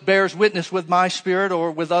Holy Ghost bears witness with my spirit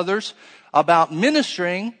or with others about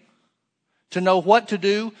ministering to know what to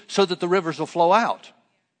do so that the rivers will flow out.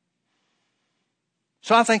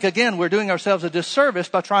 So I think, again, we're doing ourselves a disservice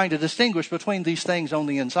by trying to distinguish between these things on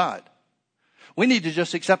the inside. We need to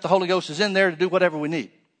just accept the Holy Ghost is in there to do whatever we need.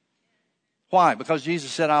 Why? Because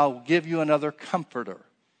Jesus said, I'll give you another comforter.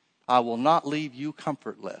 I will not leave you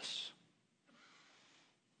comfortless.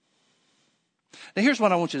 Now here's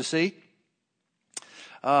what I want you to see.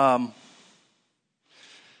 Well,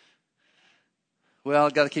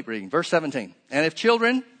 I've got to keep reading. Verse 17. And if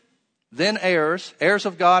children, then heirs, heirs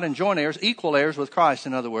of God and joint heirs, equal heirs with Christ,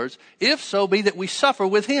 in other words, if so be that we suffer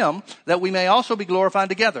with Him, that we may also be glorified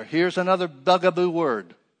together. Here's another bugaboo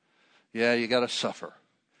word. Yeah, you got to suffer.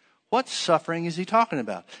 What suffering is he talking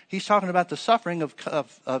about? He's talking about the suffering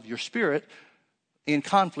of your spirit in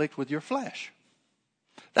conflict with your flesh.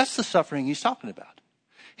 That's the suffering he's talking about.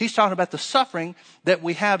 He's talking about the suffering that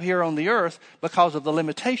we have here on the earth because of the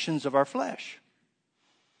limitations of our flesh.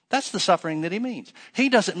 That's the suffering that he means. He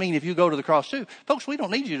doesn't mean if you go to the cross too. Folks, we don't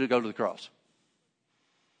need you to go to the cross.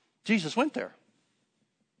 Jesus went there.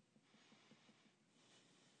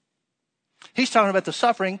 He's talking about the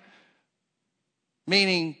suffering,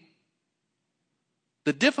 meaning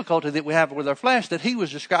the difficulty that we have with our flesh that he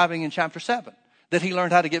was describing in chapter 7, that he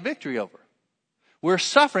learned how to get victory over. We're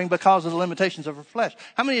suffering because of the limitations of our flesh.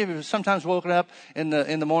 How many of you have sometimes woken up in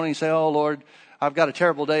the morning and say, oh, Lord, I've got a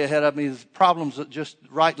terrible day ahead of me. There's problems just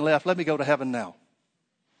right and left. Let me go to heaven now.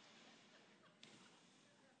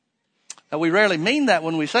 Now, we rarely mean that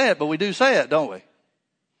when we say it, but we do say it, don't we?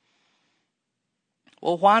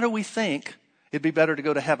 Well, why do we think it'd be better to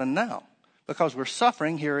go to heaven now? Because we're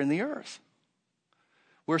suffering here in the earth.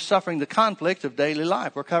 We're suffering the conflict of daily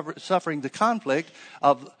life. We're suffering the conflict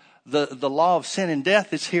of the law of sin and death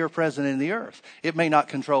that's here present in the earth. It may not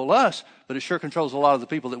control us, but it sure controls a lot of the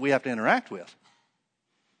people that we have to interact with.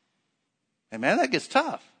 And man, that gets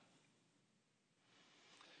tough.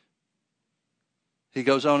 He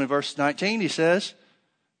goes on in verse 19, he says,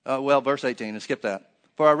 verse 18, let's skip that.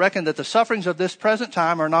 For I reckon that the sufferings of this present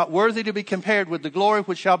time are not worthy to be compared with the glory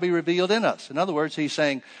which shall be revealed in us. In other words, he's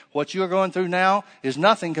saying what you are going through now is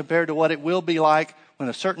nothing compared to what it will be like when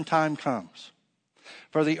a certain time comes.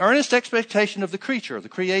 For the earnest expectation of the creature, the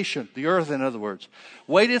creation, the earth in other words,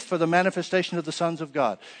 waiteth for the manifestation of the sons of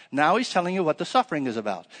God. Now he's telling you what the suffering is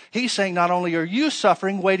about. He's saying not only are you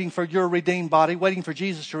suffering, waiting for your redeemed body, waiting for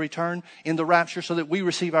Jesus to return in the rapture so that we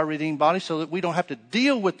receive our redeemed body, so that we don't have to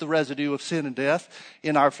deal with the residue of sin and death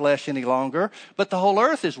in our flesh any longer, but the whole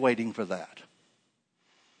earth is waiting for that.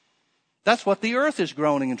 That's what the earth is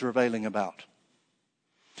groaning and travailing about.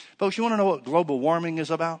 Folks, you want to know what global warming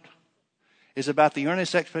is about? Is about the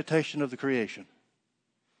earnest expectation of the creation.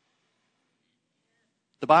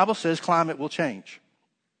 The Bible says climate will change.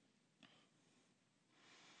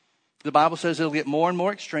 The Bible says it'll get more and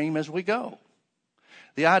more extreme as we go.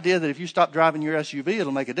 The idea that if you stop driving your SUV,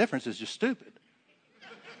 it'll make a difference is just stupid.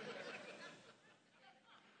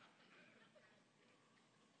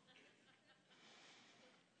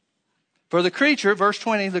 For the creature, verse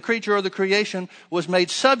 20, the creature or the creation was made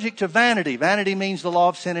subject to vanity. Vanity means the law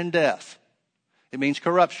of sin and death. It means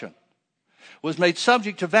corruption. Was made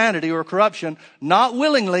subject to vanity or corruption, not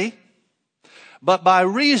willingly, but by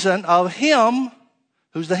reason of him,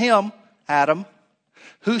 who's the him? Adam,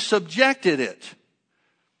 who subjected it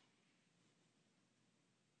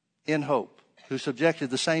in hope. Who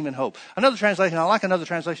subjected the same in hope. Another translation, I like another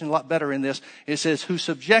translation a lot better in this. It says, who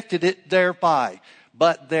subjected it thereby.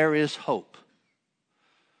 But there is hope.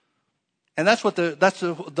 And that's what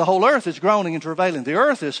the whole earth is groaning and travailing. The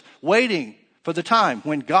earth is waiting for the time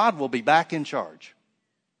when God will be back in charge.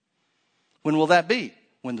 When will that be?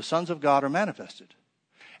 When the sons of God are manifested.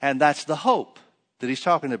 And that's the hope that he's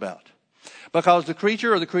talking about. Because the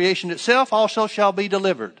creature or the creation itself also shall be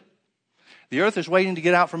delivered. The earth is waiting to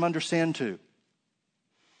get out from under sin too.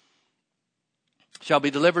 Shall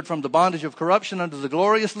be delivered from the bondage of corruption unto the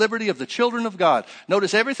glorious liberty of the children of God.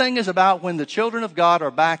 Notice everything is about when the children of God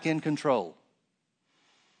are back in control.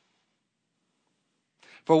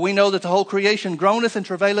 For we know that the whole creation groaneth and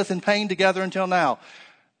travaileth in pain together until now.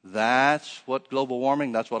 That's what global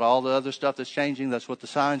warming, that's what all the other stuff that's changing, that's what the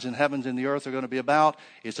signs in heavens and the earth are going to be about.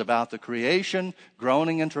 It's about the creation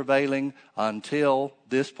groaning and travailing until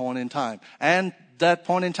this point in time. And that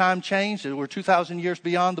point in time changed. We're 2,000 years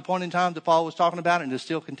beyond the point in time that Paul was talking about, and it's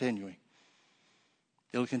still continuing.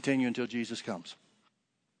 It'll continue until Jesus comes.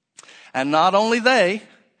 And not only they,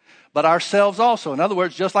 but ourselves also. In other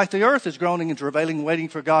words, just like the earth is groaning and travailing, waiting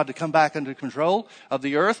for God to come back under control of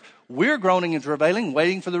the earth, we're groaning and travailing,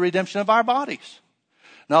 waiting for the redemption of our bodies.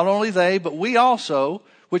 Not only they, but we also,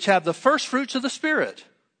 which have the first fruits of the Spirit.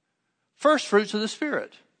 First fruits of the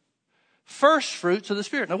Spirit. First fruits of the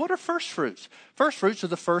Spirit. Now, what are first fruits? First fruits are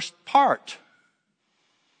the first part.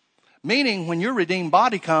 Meaning, when your redeemed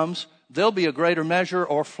body comes, there'll be a greater measure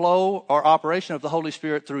or flow or operation of the Holy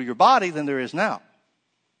Spirit through your body than there is now.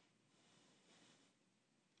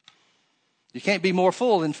 You can't be more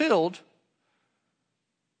full than filled,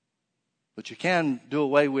 but you can do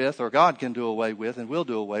away with, or God can do away with, and will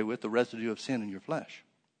do away with the residue of sin in your flesh.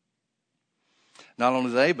 Not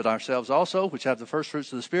only they, but ourselves also, which have the first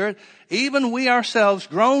fruits of the Spirit, even we ourselves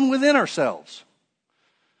groan within ourselves,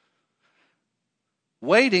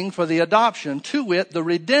 waiting for the adoption, to wit, the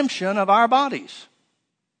redemption of our bodies.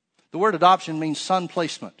 The word adoption means son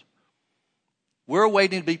placement. We're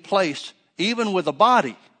waiting to be placed, even with a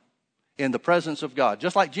body, in the presence of God,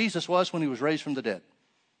 just like Jesus was when he was raised from the dead.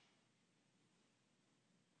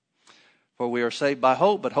 For we are saved by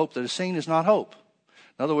hope, but hope that is seen is not hope.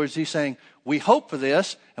 In other words, he's saying, we hope for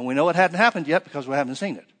this, and we know it hadn't happened yet because we haven't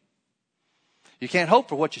seen it. You can't hope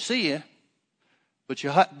for what you see, but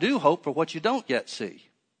you do hope for what you don't yet see.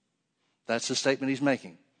 That's the statement he's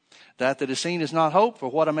making. That is seen is not hope, for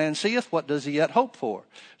what a man seeth, what does he yet hope for?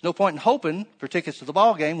 There's no point in hoping for tickets to the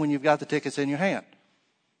ball game when you've got the tickets in your hand.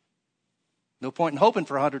 No point in hoping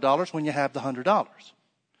for $100 when you have the $100.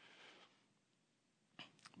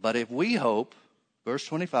 But if we hope, verse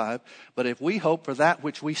 25, but if we hope for that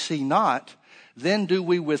which we see not, then do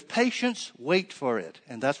we with patience wait for it.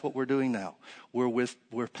 And that's what we're doing now.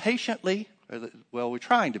 We're patiently, we're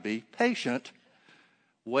trying to be patient,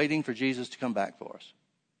 waiting for Jesus to come back for us.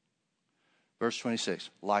 Verse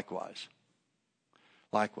 26, likewise,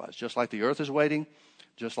 just like the earth is waiting,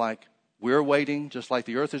 just like we're waiting, just like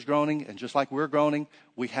the earth is groaning, and just like we're groaning,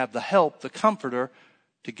 we have the help, the comforter,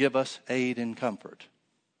 to give us aid and comfort,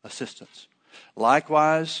 assistance.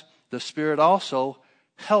 Likewise, the Spirit also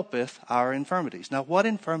helpeth our infirmities. Now, what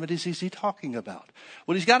infirmities is he talking about?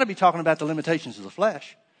 Well, he's got to be talking about the limitations of the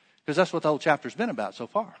flesh, because that's what the whole chapter's been about so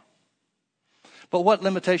far. But what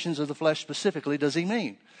limitations of the flesh specifically does he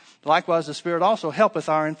mean? Likewise, the Spirit also helpeth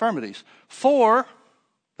our infirmities. For,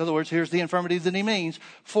 in other words, here's the infirmity that he means.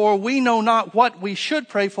 For we know not what we should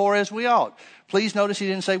pray for as we ought. Please notice he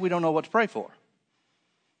didn't say we don't know what to pray for.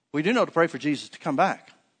 We do know to pray for Jesus to come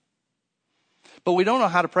back. But we don't know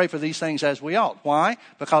how to pray for these things as we ought. Why?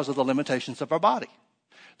 Because of the limitations of our body,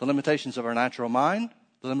 the limitations of our natural mind,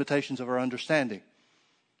 the limitations of our understanding.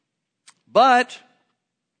 But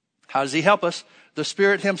how does he help us? The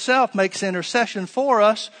Spirit himself makes intercession for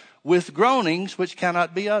us with groanings which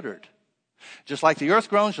cannot be uttered. Just like the earth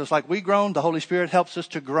groans, just like we groan, the Holy Spirit helps us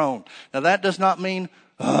to groan. Now that does not mean,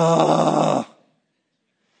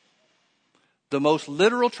 The most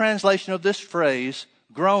literal translation of this phrase,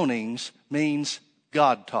 groanings, means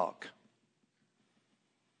God talk.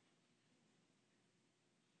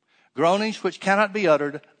 Groanings which cannot be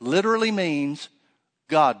uttered literally means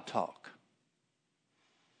God talk.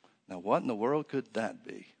 Now what in the world could that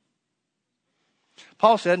be?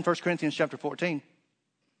 Paul said in 1 Corinthians chapter 14,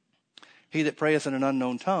 he that prayeth in an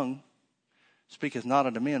unknown tongue speaketh not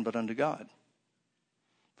unto men but unto God.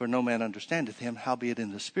 For no man understandeth him, howbeit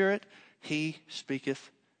in the Spirit he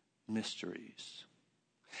speaketh mysteries.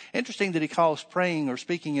 Interesting that he calls praying or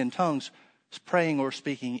speaking in tongues praying or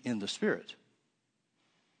speaking in the Spirit.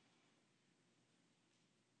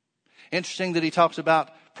 Interesting that he talks about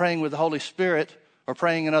praying with the Holy Spirit or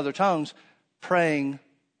praying in other tongues, praying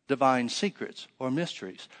divine secrets or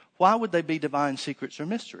mysteries. Why would they be divine secrets or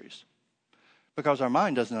mysteries? Because our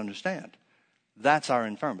mind doesn't understand. That's our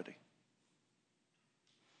infirmity.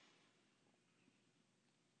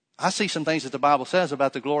 I see some things that the Bible says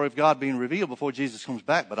about the glory of God being revealed before Jesus comes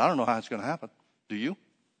back, but I don't know how it's going to happen. Do you?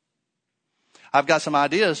 I've got some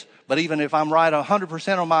ideas, but even if I'm right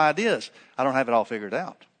 100% on my ideas, I don't have it all figured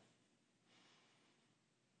out.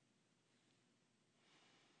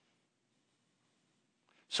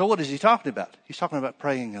 So what is he talking about? He's talking about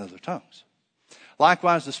praying in other tongues.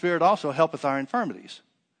 Likewise, the Spirit also helpeth our infirmities.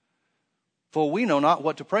 For we know not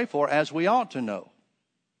what to pray for as we ought to know.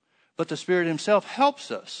 But the Spirit himself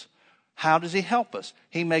helps us. How does he help us?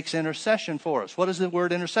 He makes intercession for us. What does the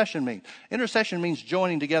word intercession mean? Intercession means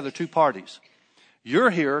joining together two parties.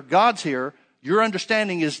 You're here, God's here. Your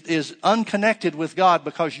understanding is unconnected with God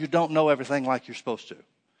because you don't know everything like you're supposed to.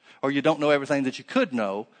 Or you don't know everything that you could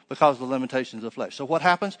know because of the limitations of the flesh. So what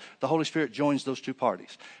happens? The Holy Spirit joins those two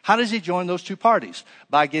parties. How does he join those two parties?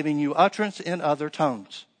 By giving you utterance in other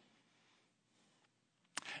tongues.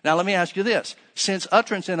 Now let me ask you this. Since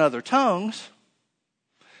utterance in other tongues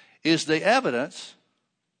is the evidence,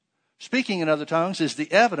 speaking in other tongues is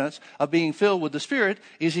the evidence of being filled with the Spirit,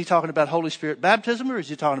 is he talking about Holy Spirit baptism or is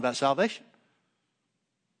he talking about salvation?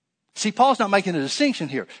 See, Paul's not making a distinction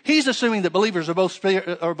here. He's assuming that believers are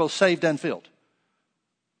both saved and filled.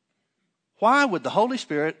 Why would the Holy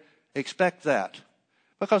Spirit expect that?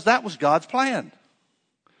 Because that was God's plan.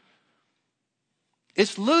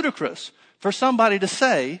 It's ludicrous for somebody to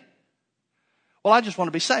say, well, I just want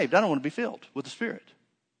to be saved. I don't want to be filled with the Spirit.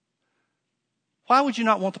 Why would you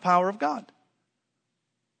not want the power of God?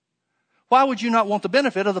 Why would you not want the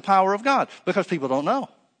benefit of the power of God? Because people don't know.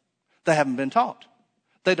 They haven't been taught.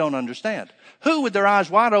 They don't understand. Who with their eyes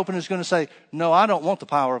wide open is going to say, no, I don't want the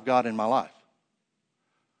power of God in my life.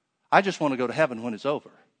 I just want to go to heaven when it's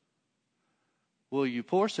over. Well, you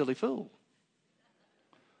poor silly fool.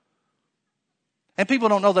 And people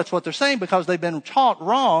don't know that's what they're saying because they've been taught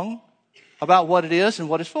wrong about what it is and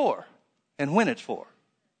what it's for and when it's for.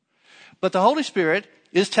 But the Holy Spirit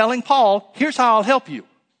is telling Paul, here's how I'll help you.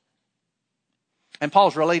 And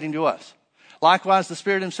Paul's relating to us. Likewise, the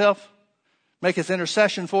Spirit himself maketh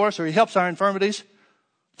intercession for us, or he helps our infirmities.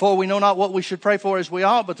 For we know not what we should pray for as we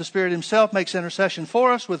ought, but the Spirit himself makes intercession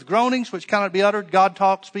for us with groanings which cannot be uttered. God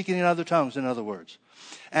talks, speaking in other tongues, in other words.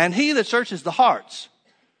 And he that searches the hearts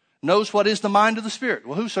knows what is the mind of the Spirit.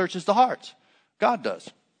 Well, who searches the hearts? God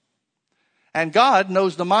does. And God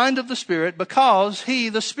knows the mind of the Spirit because he,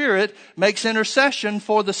 the Spirit, makes intercession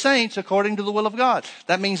for the saints according to the will of God.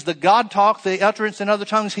 That means the God talk, the utterance in other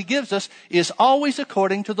tongues he gives us is always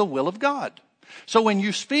according to the will of God. So when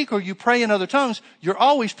you speak or you pray in other tongues, you're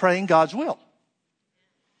always praying God's will.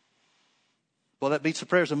 Well, that beats the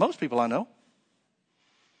prayers of most people I know.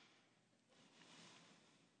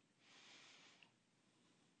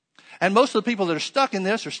 And most of the people that are stuck in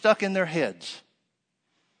this are stuck in their heads.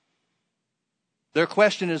 Their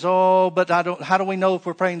question is, how do we know if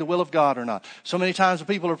we're praying the will of God or not? So many times the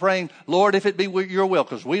people are praying, Lord, if it be your will,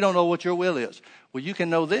 because we don't know what your will is. Well, you can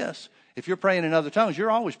know this. If you're praying in other tongues,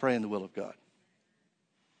 you're always praying the will of God.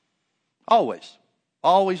 Always.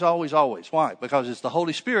 Always, always, always. Why? Because it's the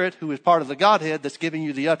Holy Spirit who is part of the Godhead that's giving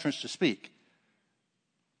you the utterance to speak.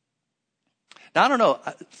 Now, I don't know.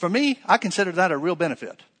 For me, I consider that a real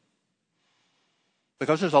benefit.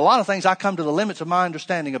 Because there's a lot of things I come to the limits of my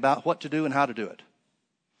understanding about what to do and how to do it.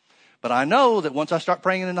 But I know that once I start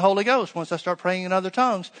praying in the Holy Ghost, once I start praying in other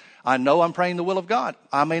tongues, I know I'm praying the will of God.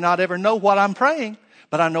 I may not ever know what I'm praying,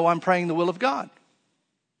 but I know I'm praying the will of God.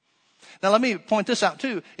 Now let me point this out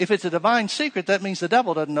too. If it's a divine secret, that means the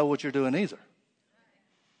devil doesn't know what you're doing either.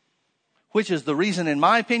 Which is the reason, in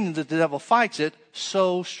my opinion, that the devil fights it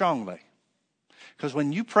so strongly. Because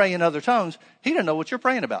when you pray in other tongues, he doesn't know what you're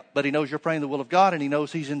praying about. But he knows you're praying the will of God, and he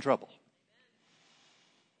knows he's in trouble.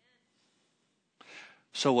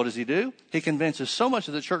 So what does he do? He convinces so much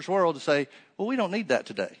of the church world to say, well, we don't need that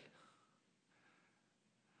today.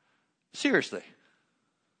 Seriously.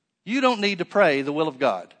 You don't need to pray the will of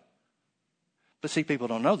God. But see, people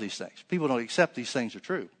don't know these things. People don't accept these things are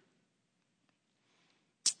true.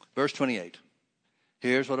 Verse 28.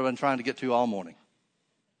 Here's what I've been trying to get to all morning.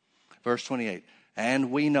 Verse 28.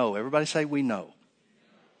 And we know. Everybody say we know.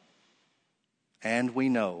 And we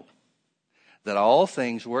know that all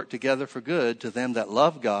things work together for good to them that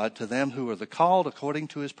love God, to them who are the called according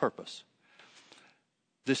to his purpose.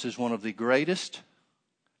 This is one of the greatest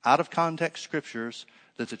out-of-context scriptures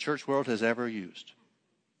that the church world has ever used.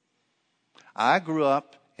 I grew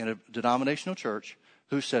up in a denominational church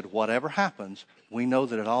who said, whatever happens, we know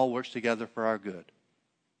that it all works together for our good.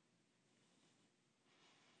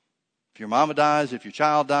 If your mama dies, if your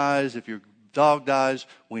child dies, if your dog dies,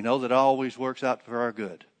 we know that it always works out for our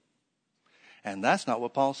good. And that's not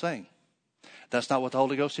what Paul's saying. That's not what the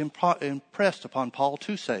Holy Ghost impressed upon Paul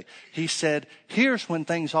to say. He said, here's when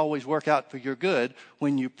things always work out for your good,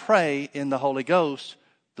 when you pray in the Holy Ghost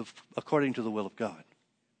according to the will of God.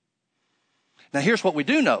 Now here's what we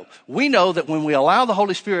do know. We know that when we allow the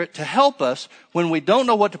Holy Spirit to help us, when we don't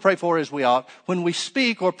know what to pray for as we ought, when we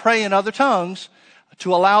speak or pray in other tongues,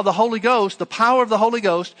 to allow the Holy Ghost, the power of the Holy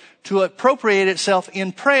Ghost, to appropriate itself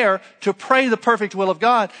in prayer, to pray the perfect will of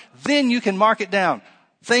God, then you can mark it down.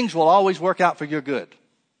 Things will always work out for your good.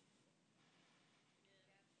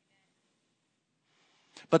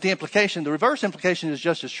 But the implication, the reverse implication is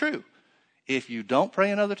just as true. If you don't pray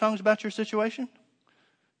in other tongues about your situation,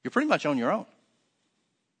 you're pretty much on your own.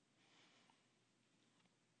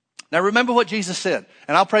 Now remember what Jesus said,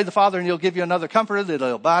 and I'll pray the Father and he'll give you another comforter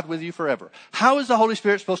that'll abide with you forever. How is the Holy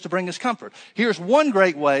Spirit supposed to bring us comfort? Here's one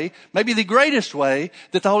great way, maybe the greatest way,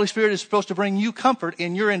 that the Holy Spirit is supposed to bring you comfort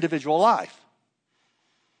in your individual life.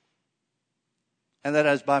 And that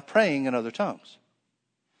is by praying in other tongues.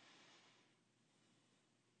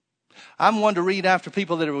 I'm one to read after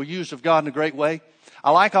people that are used of God in a great way.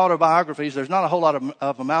 I like autobiographies. There's not a whole lot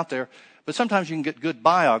of them out there, but sometimes you can get good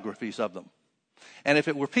biographies of them. And if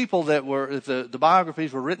it were people that were, if the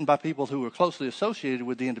biographies were written by people who were closely associated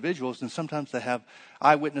with the individuals, then sometimes they have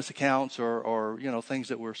eyewitness accounts or things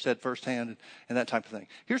that were said firsthand and that type of thing.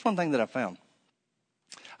 Here's one thing that I found.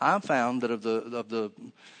 I found that of the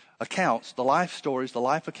accounts, the life stories, the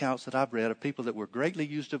life accounts that I've read of people that were greatly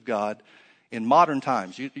used of God in modern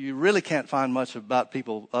times, you really can't find much about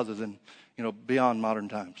people other than, beyond modern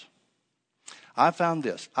times. I found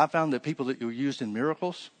this. I found that people that were used in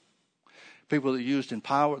miracles, people that are used in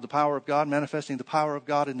the power of God, manifesting the power of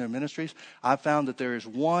God in their ministries, I found that there is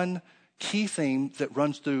one key theme that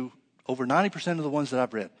runs through over 90% of the ones that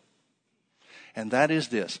I've read. And that is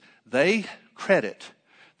this. They credit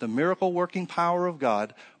the miracle working power of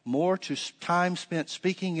God more to time spent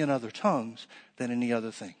speaking in other tongues than any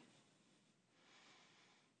other thing.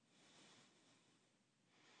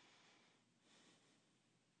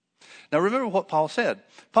 Now remember what Paul said.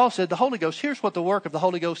 Paul said the Holy Ghost, here's what the work of the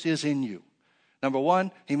Holy Ghost is in you. Number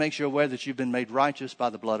one, he makes you aware that you've been made righteous by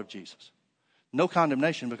the blood of Jesus. No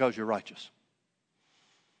condemnation because you're righteous.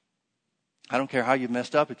 I don't care how you've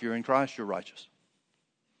messed up. If you're in Christ, you're righteous.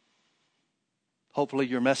 Hopefully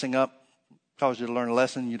you're messing up caused you to learn a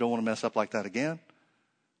lesson. You don't want to mess up like that again.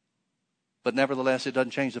 But nevertheless, it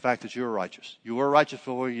doesn't change the fact that you're righteous. You were righteous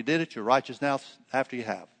before you did it. You're righteous now after you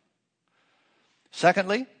have.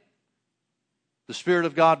 Secondly, the Spirit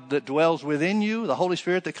of God that dwells within you, the Holy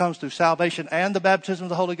Spirit that comes through salvation and the baptism of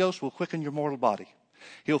the Holy Ghost, will quicken your mortal body.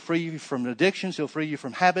 He'll free you from addictions. He'll free you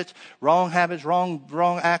from habits, wrong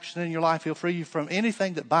action in your life. He'll free you from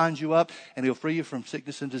anything that binds you up, and he'll free you from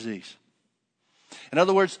sickness and disease. In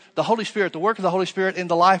other words, the Holy Spirit, the work of the Holy Spirit in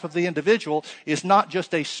the life of the individual is not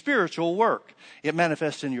just a spiritual work. It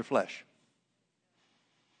manifests in your flesh.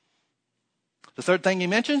 The third thing he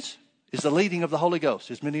mentions is the leading of the Holy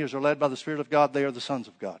Ghost. As many as are led by the Spirit of God, they are the sons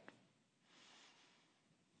of God.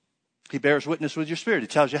 He bears witness with your spirit. He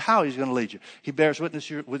tells you how he's going to lead you. He bears witness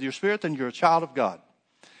with your spirit, then you're a child of God.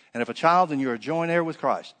 And if a child, then you're a joint heir with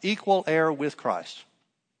Christ. Equal heir with Christ.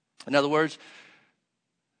 In other words,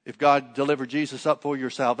 if God delivered Jesus up for your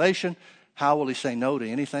salvation, how will he say no to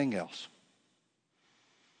anything else?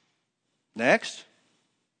 Next,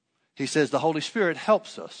 he says the Holy Spirit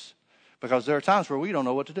helps us, because there are times where we don't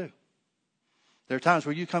know what to do. There are times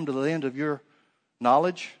where you come to the end of your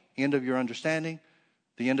knowledge, end of your understanding,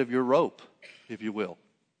 the end of your rope, if you will.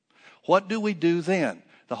 What do we do then?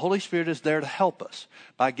 The Holy Spirit is there to help us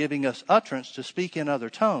by giving us utterance to speak in other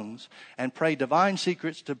tongues and pray divine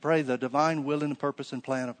secrets, to pray the divine will and purpose and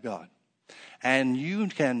plan of God. And you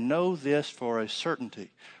can know this for a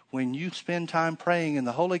certainty. When you spend time praying in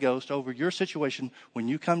the Holy Ghost over your situation, when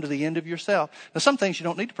you come to the end of yourself. Now, some things you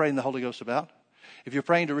don't need to pray in the Holy Ghost about. If you're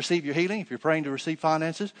praying to receive your healing, if you're praying to receive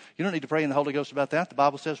finances, you don't need to pray in the Holy Ghost about that. The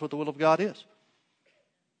Bible says what the will of God is.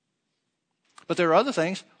 But there are other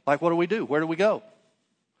things, like what do we do? Where do we go?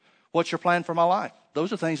 What's your plan for my life?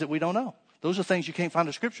 Those are things that we don't know. Those are things you can't find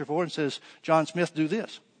a scripture for and says, John Smith, do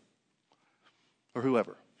this. Or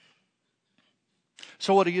whoever.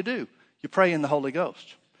 So what do? You pray in the Holy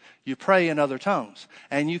Ghost. You pray in other tongues.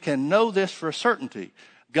 And you can know this for a certainty.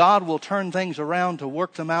 God will turn things around to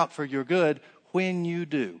work them out for your good when you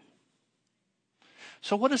do.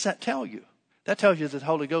 So what does that tell you? That tells you that the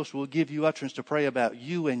Holy Ghost will give you utterance to pray about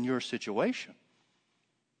you and your situation,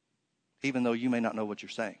 even though you may not know what you're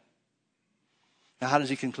saying. Now, how does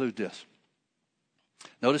he conclude this?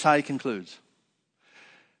 Notice how he concludes.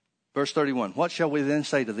 Verse 31, what shall we then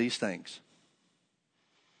say to these things?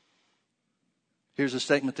 Here's a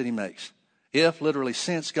statement that he makes. If, literally,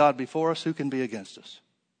 since God be for us, who can be against us?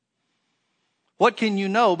 What can you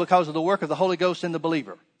know because of the work of the Holy Ghost in the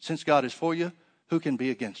believer? Since God is for you, who can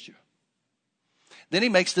be against you? Then he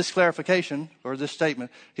makes this clarification, or this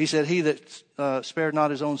statement. He said, he that spared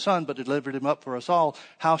not his own son, but delivered him up for us all,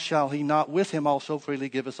 how shall he not with him also freely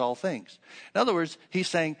give us all things? In other words, he's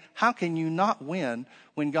saying, how can you not win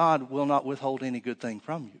when God will not withhold any good thing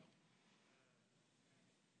from you?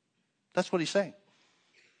 That's what he's saying.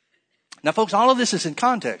 Now, folks, all of this is in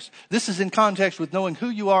context. This is in context with knowing who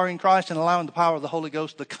you are in Christ and allowing the power of the Holy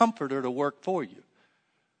Ghost, the Comforter, to work for you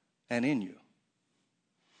and in you.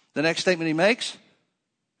 The next statement he makes,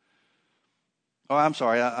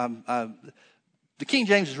 the King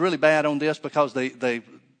James is really bad on this because they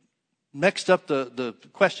mixed up the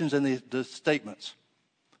questions and the statements.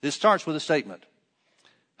 It starts with a statement.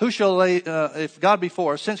 Who shall if God be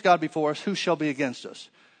for us, since God be for us, who shall be against us?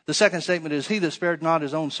 The second statement is, he that spared not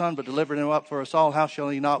his own son, but delivered him up for us all, how shall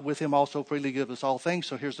he not with him also freely give us all things?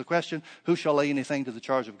 So here's the question, who shall lay anything to the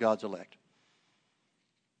charge of God's elect?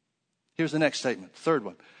 Here's the next statement, the third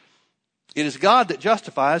one. It is God that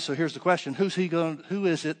justifies, so here's the question, who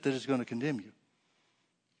is it that is going to condemn you?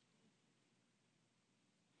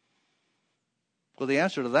 Well, the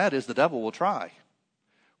answer to that is the devil will try.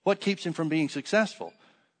 What keeps him from being successful?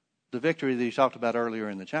 The victory that he talked about earlier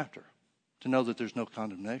in the chapter. To know that there's no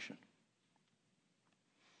condemnation.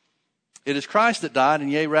 It is Christ that died,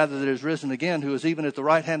 and yea, rather that is risen again, who is even at the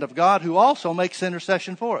right hand of God, who also makes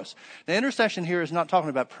intercession for us. Now, intercession here is not talking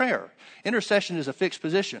about prayer. Intercession is a fixed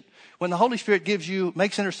position. When the Holy Spirit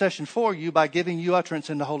makes intercession for you by giving you utterance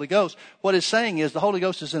in the Holy Ghost, what it's saying is the Holy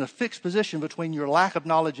Ghost is in a fixed position between your lack of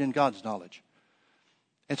knowledge and God's knowledge.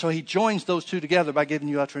 And so he joins those two together by giving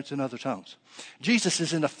you utterance in other tongues. Jesus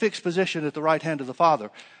is in a fixed position at the right hand of the Father,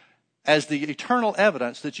 as the eternal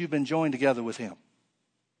evidence that you've been joined together with him.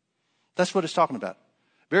 That's what it's talking about.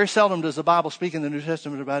 Very seldom does the Bible speak in the New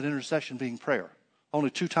Testament about intercession being prayer. Only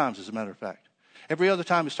 2 times, as a matter of fact. Every other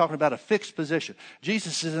time it's talking about a fixed position.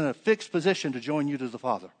 Jesus is in a fixed position to join you to the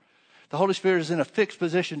Father. The Holy Spirit is in a fixed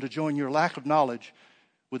position to join your lack of knowledge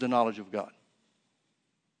with the knowledge of God.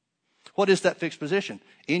 What is that fixed position?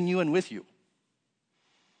 In you and with you.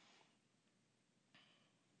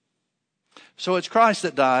 So it's Christ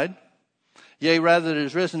that died. Yea, rather that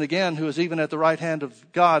is risen again, who is even at the right hand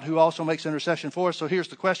of God, who also makes intercession for us. So here's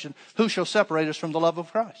the question, who shall separate us from the love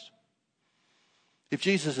of Christ? If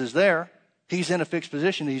Jesus is there, he's in a fixed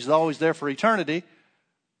position, he's always there for eternity,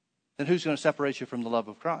 then who's going to separate you from the love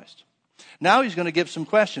of Christ? Now he's going to give some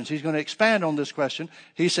questions. He's going to expand on this question.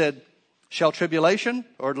 He said, shall tribulation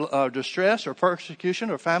or distress or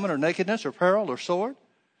persecution or famine or nakedness or peril or sword?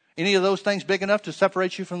 Any of those things big enough to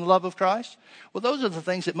separate you from the love of Christ? Well, those are the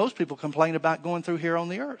things that most people complain about going through here on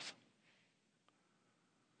the earth.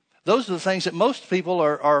 Those are the things that most people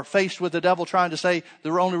are faced with the devil trying to say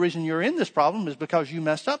the only reason you're in this problem is because you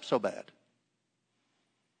messed up so bad.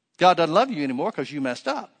 God doesn't love you anymore because you messed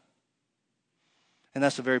up. And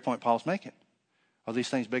that's the very point Paul's making. Are these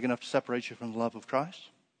things big enough to separate you from the love of Christ?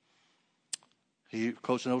 He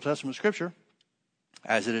quotes an Old Testament scripture.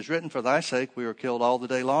 As it is written, for thy sake we are killed all the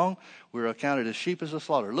day long. We are accounted as sheep as a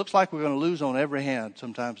slaughter. It looks like we're going to lose on every hand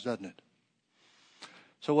sometimes, doesn't it?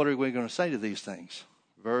 So what are we going to say to these things?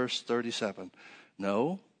 Verse 37.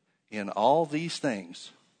 No, In all these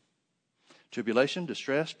things, tribulation,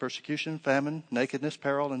 distress, persecution, famine, nakedness,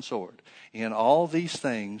 peril, and sword. In all these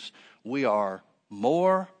things, we are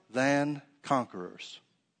more than conquerors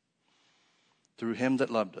through him that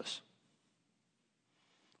loved us.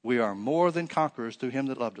 We are more than conquerors through him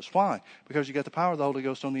that loved us. Why? Because you got the power of the Holy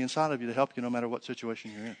Ghost on the inside of you to help you no matter what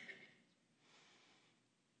situation you're in.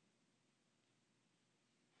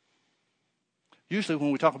 Usually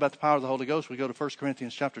when we talk about the power of the Holy Ghost, we go to 1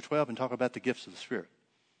 Corinthians chapter 12 and talk about the gifts of the Spirit.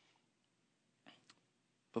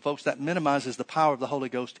 But folks, that minimizes the power of the Holy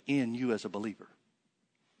Ghost in you as a believer.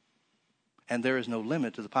 And there is no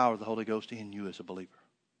limit to the power of the Holy Ghost in you as a believer.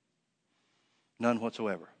 None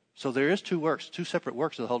whatsoever. So there is two separate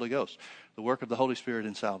works of the Holy Ghost. The work of the Holy Spirit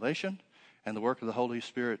in salvation and the work of the Holy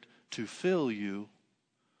Spirit to fill you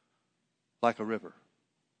like a river.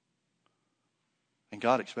 And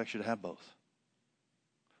God expects you to have both.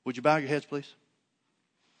 Would you bow your heads, please?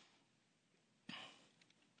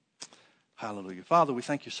 Hallelujah. Father, we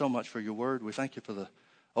thank you so much for your word. We thank you for the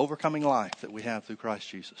overcoming life that we have through Christ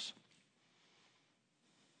Jesus.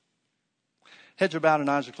 Heads are bowed and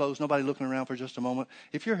eyes are closed. Nobody looking around for just a moment.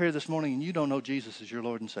 If you're here this morning and you don't know Jesus as your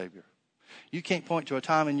Lord and Savior, you can't point to a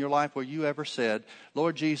time in your life where you ever said,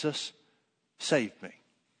 Lord Jesus, save me.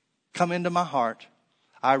 Come into my heart.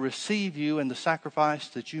 I receive you and the sacrifice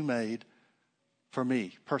that you made for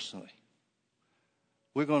me personally.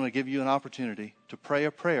 We're going to give you an opportunity to pray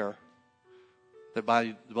a prayer that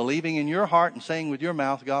by believing in your heart and saying with your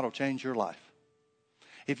mouth, God will change your life.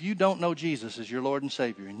 If you don't know Jesus as your Lord and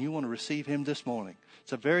Savior and you want to receive him this morning,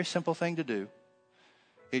 it's a very simple thing to do.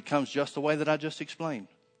 It comes just the way that I just explained.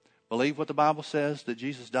 Believe what the Bible says, that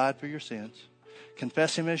Jesus died for your sins.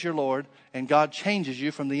 Confess him as your Lord, and God changes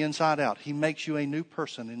you from the inside out. He makes you a new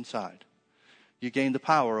person inside. You gain the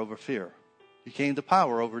power over fear. You gain the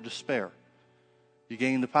power over despair. You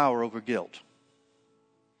gain the power over guilt.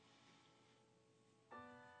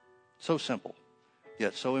 So simple,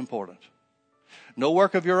 yet so important. No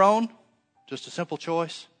work of your own, just a simple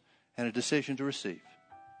choice and a decision to receive.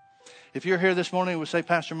 If you're here this morning and would say,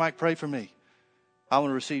 Pastor Mike, pray for me. I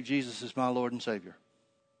want to receive Jesus as my Lord and Savior.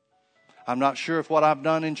 I'm not sure if what I've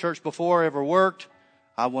done in church before ever worked.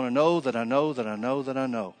 I want to know that I know that I know that I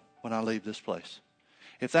know when I leave this place.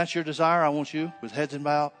 If that's your desire, I want you, with heads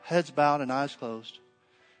bowed and eyes closed,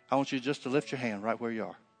 I want you just to lift your hand right where you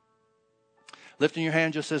are. Lifting your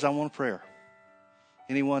hand just says, I want a prayer.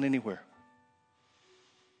 Anyone, anywhere.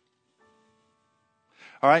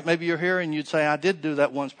 All right, maybe you're here and you'd say, I did do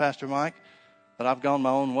that once, Pastor Mike, but I've gone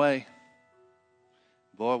my own way.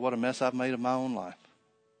 Boy, what a mess I've made of my own life.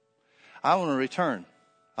 I want to return.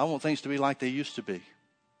 I want things to be like they used to be.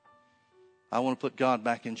 I want to put God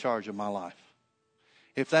back in charge of my life.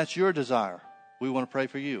 If that's your desire, we want to pray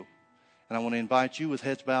for you. And I want to invite you with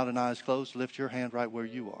heads bowed and eyes closed to lift your hand right where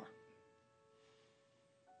you are.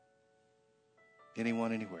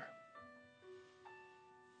 Anyone, anywhere.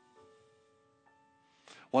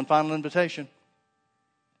 One final invitation.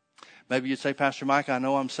 Maybe you'd say, Pastor Mike, I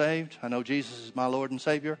know I'm saved. I know Jesus is my Lord and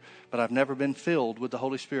Savior, but I've never been filled with the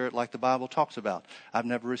Holy Spirit like the Bible talks about. I've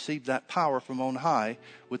never received that power from on high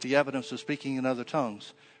with the evidence of speaking in other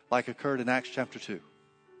tongues like occurred in Acts chapter 2.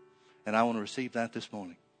 And I want to receive that this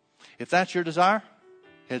morning. If that's your desire,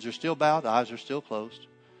 heads are still bowed, eyes are still closed.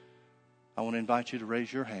 I want to invite you to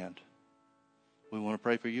raise your hand. We want to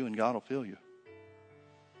pray for you and God will fill you.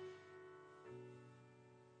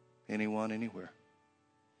 Anyone, anywhere.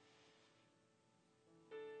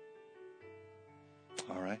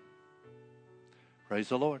 All right. Praise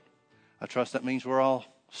the Lord. I trust that means we're all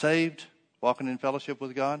saved, walking in fellowship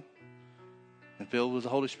with God, and filled with the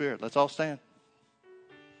Holy Spirit. Let's all stand.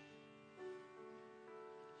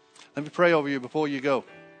 Let me pray over you before you go.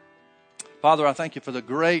 Father, I thank you for the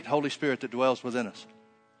great Holy Spirit that dwells within us.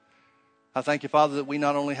 I thank you, Father, that we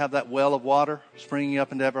not only have that well of water springing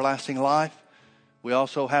up into everlasting life, we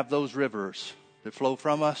also have those rivers that flow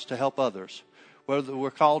from us to help others. Whether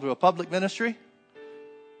we're called to a public ministry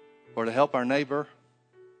or to help our neighbor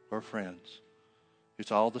or friends,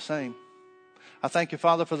 it's all the same. I thank you,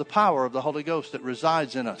 Father, for the power of the Holy Ghost that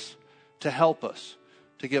resides in us to help us,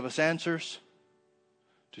 to give us answers,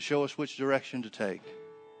 to show us which direction to take.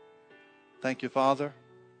 Thank you, Father,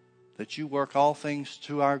 that you work all things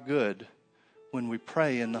to our good when we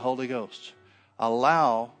pray in the Holy Ghost.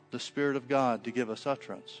 Allow the Spirit of God to give us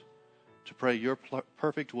utterance to pray your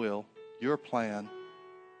perfect will, your plan,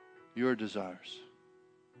 your desires.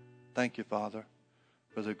 Thank you, Father,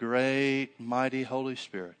 for the great, mighty Holy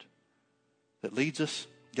Spirit that leads us,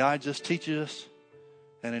 guides us, teaches us,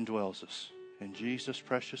 and indwells us. In Jesus'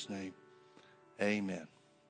 precious name, amen.